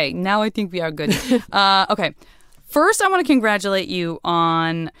 Okay, now I think we are good. Okay. First, I want to congratulate you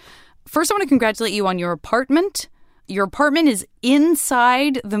on your apartment. Your apartment is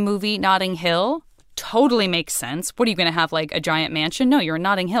inside the movie Notting Hill. Totally makes sense. What are you going to have, like a giant mansion? No, you're in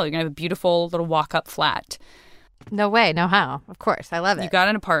Notting Hill. You're going to have a beautiful little walk-up flat. No way, no how. Of course, I love it. You got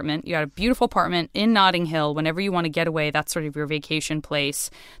an apartment. You got a beautiful apartment in Notting Hill. Whenever you want to get away, that's sort of your vacation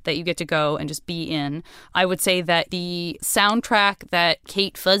place that you get to go and just be in. I would say that the soundtrack that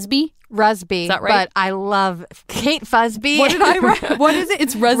Kate Fusby... Rusby. Is that right? But I love Kate Fusby. What did I write? What is it?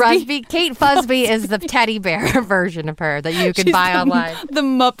 It's Rusby? Kate Fusby is the teddy bear version of her that you can buy online. The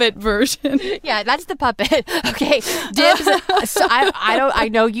Muppet version. Yeah, that's the puppet. Okay, dibs. So I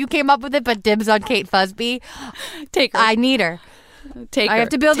know you came up with it, but dibs on Kate Fusby. Take her. I need her. Take her. I have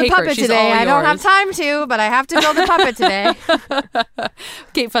to build a puppet today. I don't have time to, but I have to build a puppet today.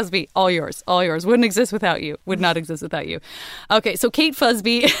 Kate Fusby, all yours. All yours. Wouldn't exist without you. Would not exist without you. Okay, so Kate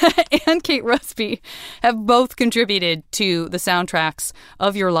Fusby and Kate Rusby have both contributed to the soundtracks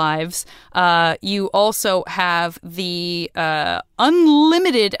of your lives. You also have the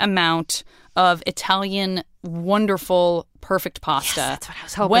unlimited amount of Italian wonderful, perfect pasta. Yes, that's what I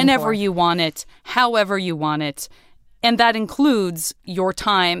was hoping whenever for. you want it, however you want it. And that includes your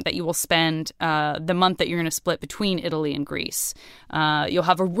time that you will spend the month that you're going to split between Italy and Greece. You'll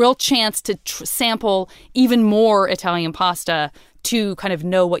have a real chance to sample even more Italian pasta to kind of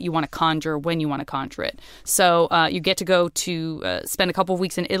know what you want to conjure when you want to conjure it. So you get to go to spend a couple of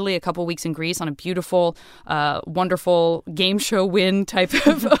weeks in Italy, a couple of weeks in Greece on a beautiful, wonderful game show win type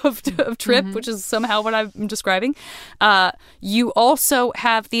of trip, which is somehow what I'm describing. You also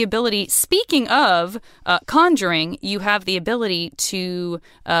have the ability, speaking of conjuring, you have the ability to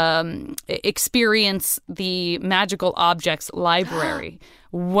experience the magical objects library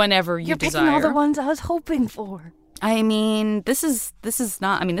whenever you desire. You're picking all the ones I was hoping for. I mean, this is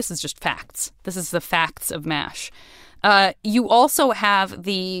just facts. This is the facts of MASH. You also have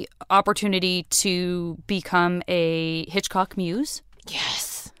the opportunity to become a Hitchcock muse.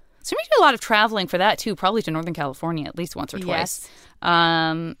 Yes. So you do a lot of traveling for that too, probably to Northern California at least once or twice.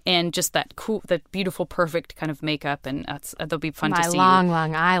 And just that beautiful, perfect kind of makeup, and that'll be fun to see. My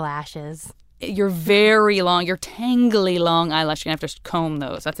long eyelashes. Your very long, your tangly long eyelash. You're going to have to comb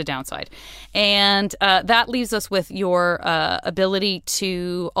those. That's a downside. And that leaves us with your ability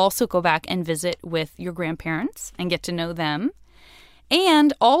to also go back and visit with your grandparents and get to know them.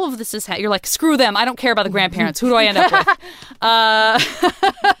 And all of this is you're like, screw them. I don't care about the grandparents. Who do I end up with?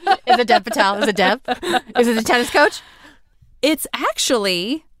 Is it Deb Patel? Is it Deb? Is it the tennis coach? It's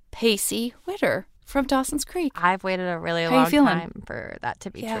actually Pacey Witter from Dawson's Creek. I've waited a really How long time for that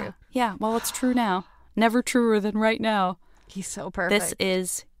to be true. Yeah, well, it's true now. Never truer than right now. He's so perfect. This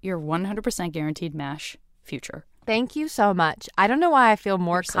is your 100% guaranteed MASH future. Thank you so much. I don't know why I feel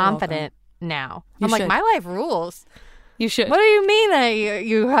more so confident now. You I'm like, should. my life rules. You should. What do you mean that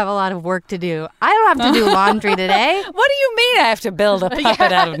you have a lot of work to do? I don't have to do laundry today. What do you mean I have to build a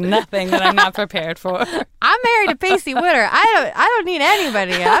puppet out of nothing that I'm not prepared for? I'm married to Pacey Witter. I don't need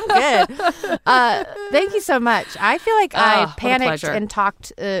anybody. I'm good. Thank you so much. I feel like I panicked and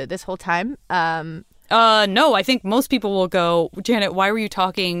talked this whole time. No, I think most people will go, Janet, why were you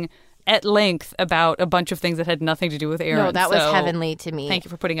talking at length about a bunch of things that had nothing to do with Erin? No, that was heavenly to me. Thank you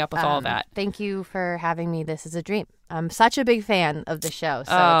for putting up with all that. Thank you for having me. This is a dream. I'm such a big fan of the show,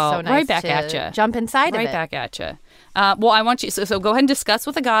 so it's so nice right back to at you. jump inside of it. Right back at you. Well, I want you, so go ahead and discuss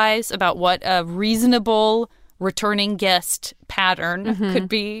with the guys about what a reasonable returning guest pattern could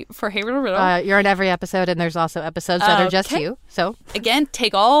be for Hey Riddle Riddle. You're in every episode, and there's also episodes that are just you. So again,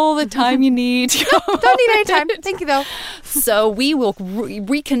 take all the time you need. Don't need any time. Thank you, though. So we will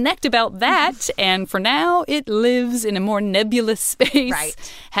reconnect about that. And for now, it lives in a more nebulous space. Right.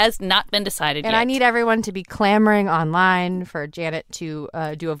 Has not been decided and yet. I need everyone to be clamoring online for Janet to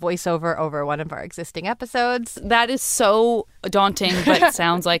do a voiceover over one of our existing episodes. That is so daunting, but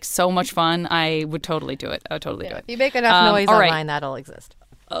sounds like so much fun. I would totally do it. I would totally do it. If you make enough noise all right. online, that'll exist.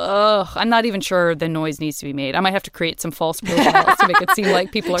 I'm not even sure the noise needs to be made. I might have to create some false profiles to make it seem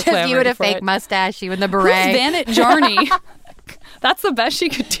like people are Just clamoring you with a for fake it. mustache, you and the beret. Who's Vanette Jarney? That's the best she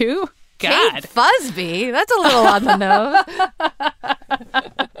could do? God. Kate Fusby? That's a little on the nose.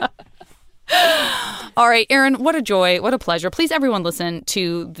 All right, Erin, what a joy, what a pleasure. Please, everyone, listen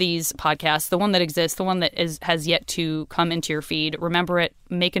to these podcasts, the one that exists, the one that has yet to come into your feed. Remember it.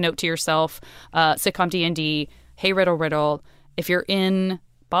 Make a note to yourself. Sitcom D&D, Hey Riddle Riddle. If you're in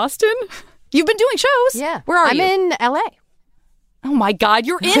Boston, you've been doing shows. Yeah. Where are you? I'm in L.A. Oh, my God,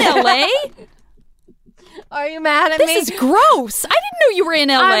 you're in L.A.? Are you mad at me? This is gross. I didn't know you were in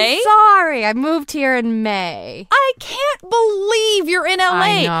L.A. I'm sorry. I moved here in May. I can't believe you're in L.A.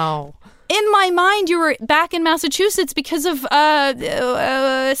 I know. In my mind, you were back in Massachusetts because of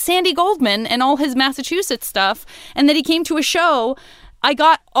Sandy Goldman and all his Massachusetts stuff, and that he came to a show. I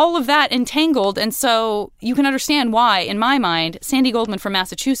got all of that entangled, and so you can understand why, in my mind, Sandy Goldman from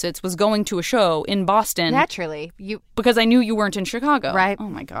Massachusetts was going to a show in Boston. Naturally. Because I knew you weren't in Chicago. Right. Oh,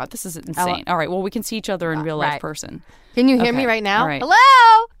 my God. This is insane. All right. Well, we can see each other in real life person. Can you hear me right now? All right. Hello?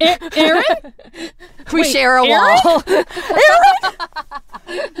 Erin? We share a Erin? wall. Erin?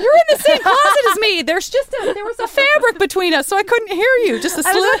 You're in the same closet as me. There was a fabric between us, so I couldn't hear you. Just a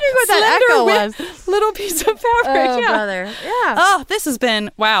I was wondering what that echo was. Little piece of fabric. Oh, yeah. brother. Yeah. Oh, this has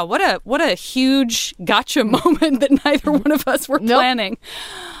been, wow, what a huge gotcha moment that neither one of us were planning.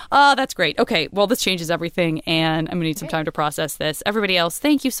 That's great. Okay, well, this changes everything, and I'm going to need some time to process this. Everybody else,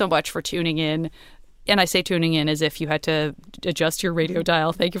 thank you so much for tuning in. And I say tuning in as if you had to adjust your radio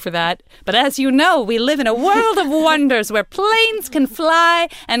dial. Thank you for that. But as you know, we live in a world of wonders where planes can fly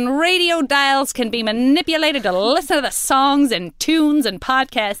and radio dials can be manipulated to listen to the songs and tunes and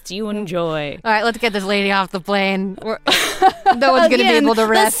podcasts you enjoy. All right, let's get this lady off the plane. No one's going to be able to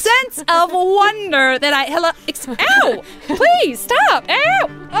rest. The sense of wonder that ow! Please, stop! Ow!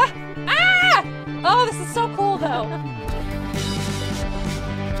 Oh, this is so cool, though.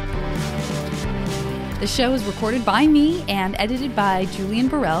 The show is recorded by me and edited by Julian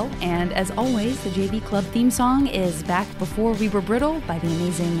Burrell. And as always, the JV Club theme song is Back Before We Were Brittle by the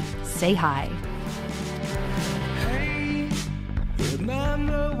amazing Say Hi. Hey,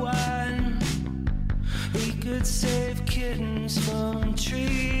 remember when we could save kittens from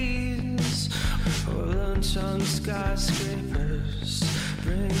trees or lunch on skyscrapers,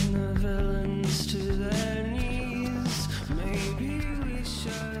 bring the villains to their knees? Maybe we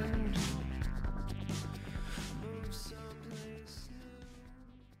should.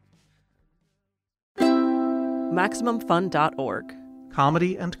 MaximumFun.org.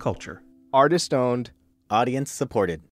 Comedy and culture. Artist owned. Audience supported.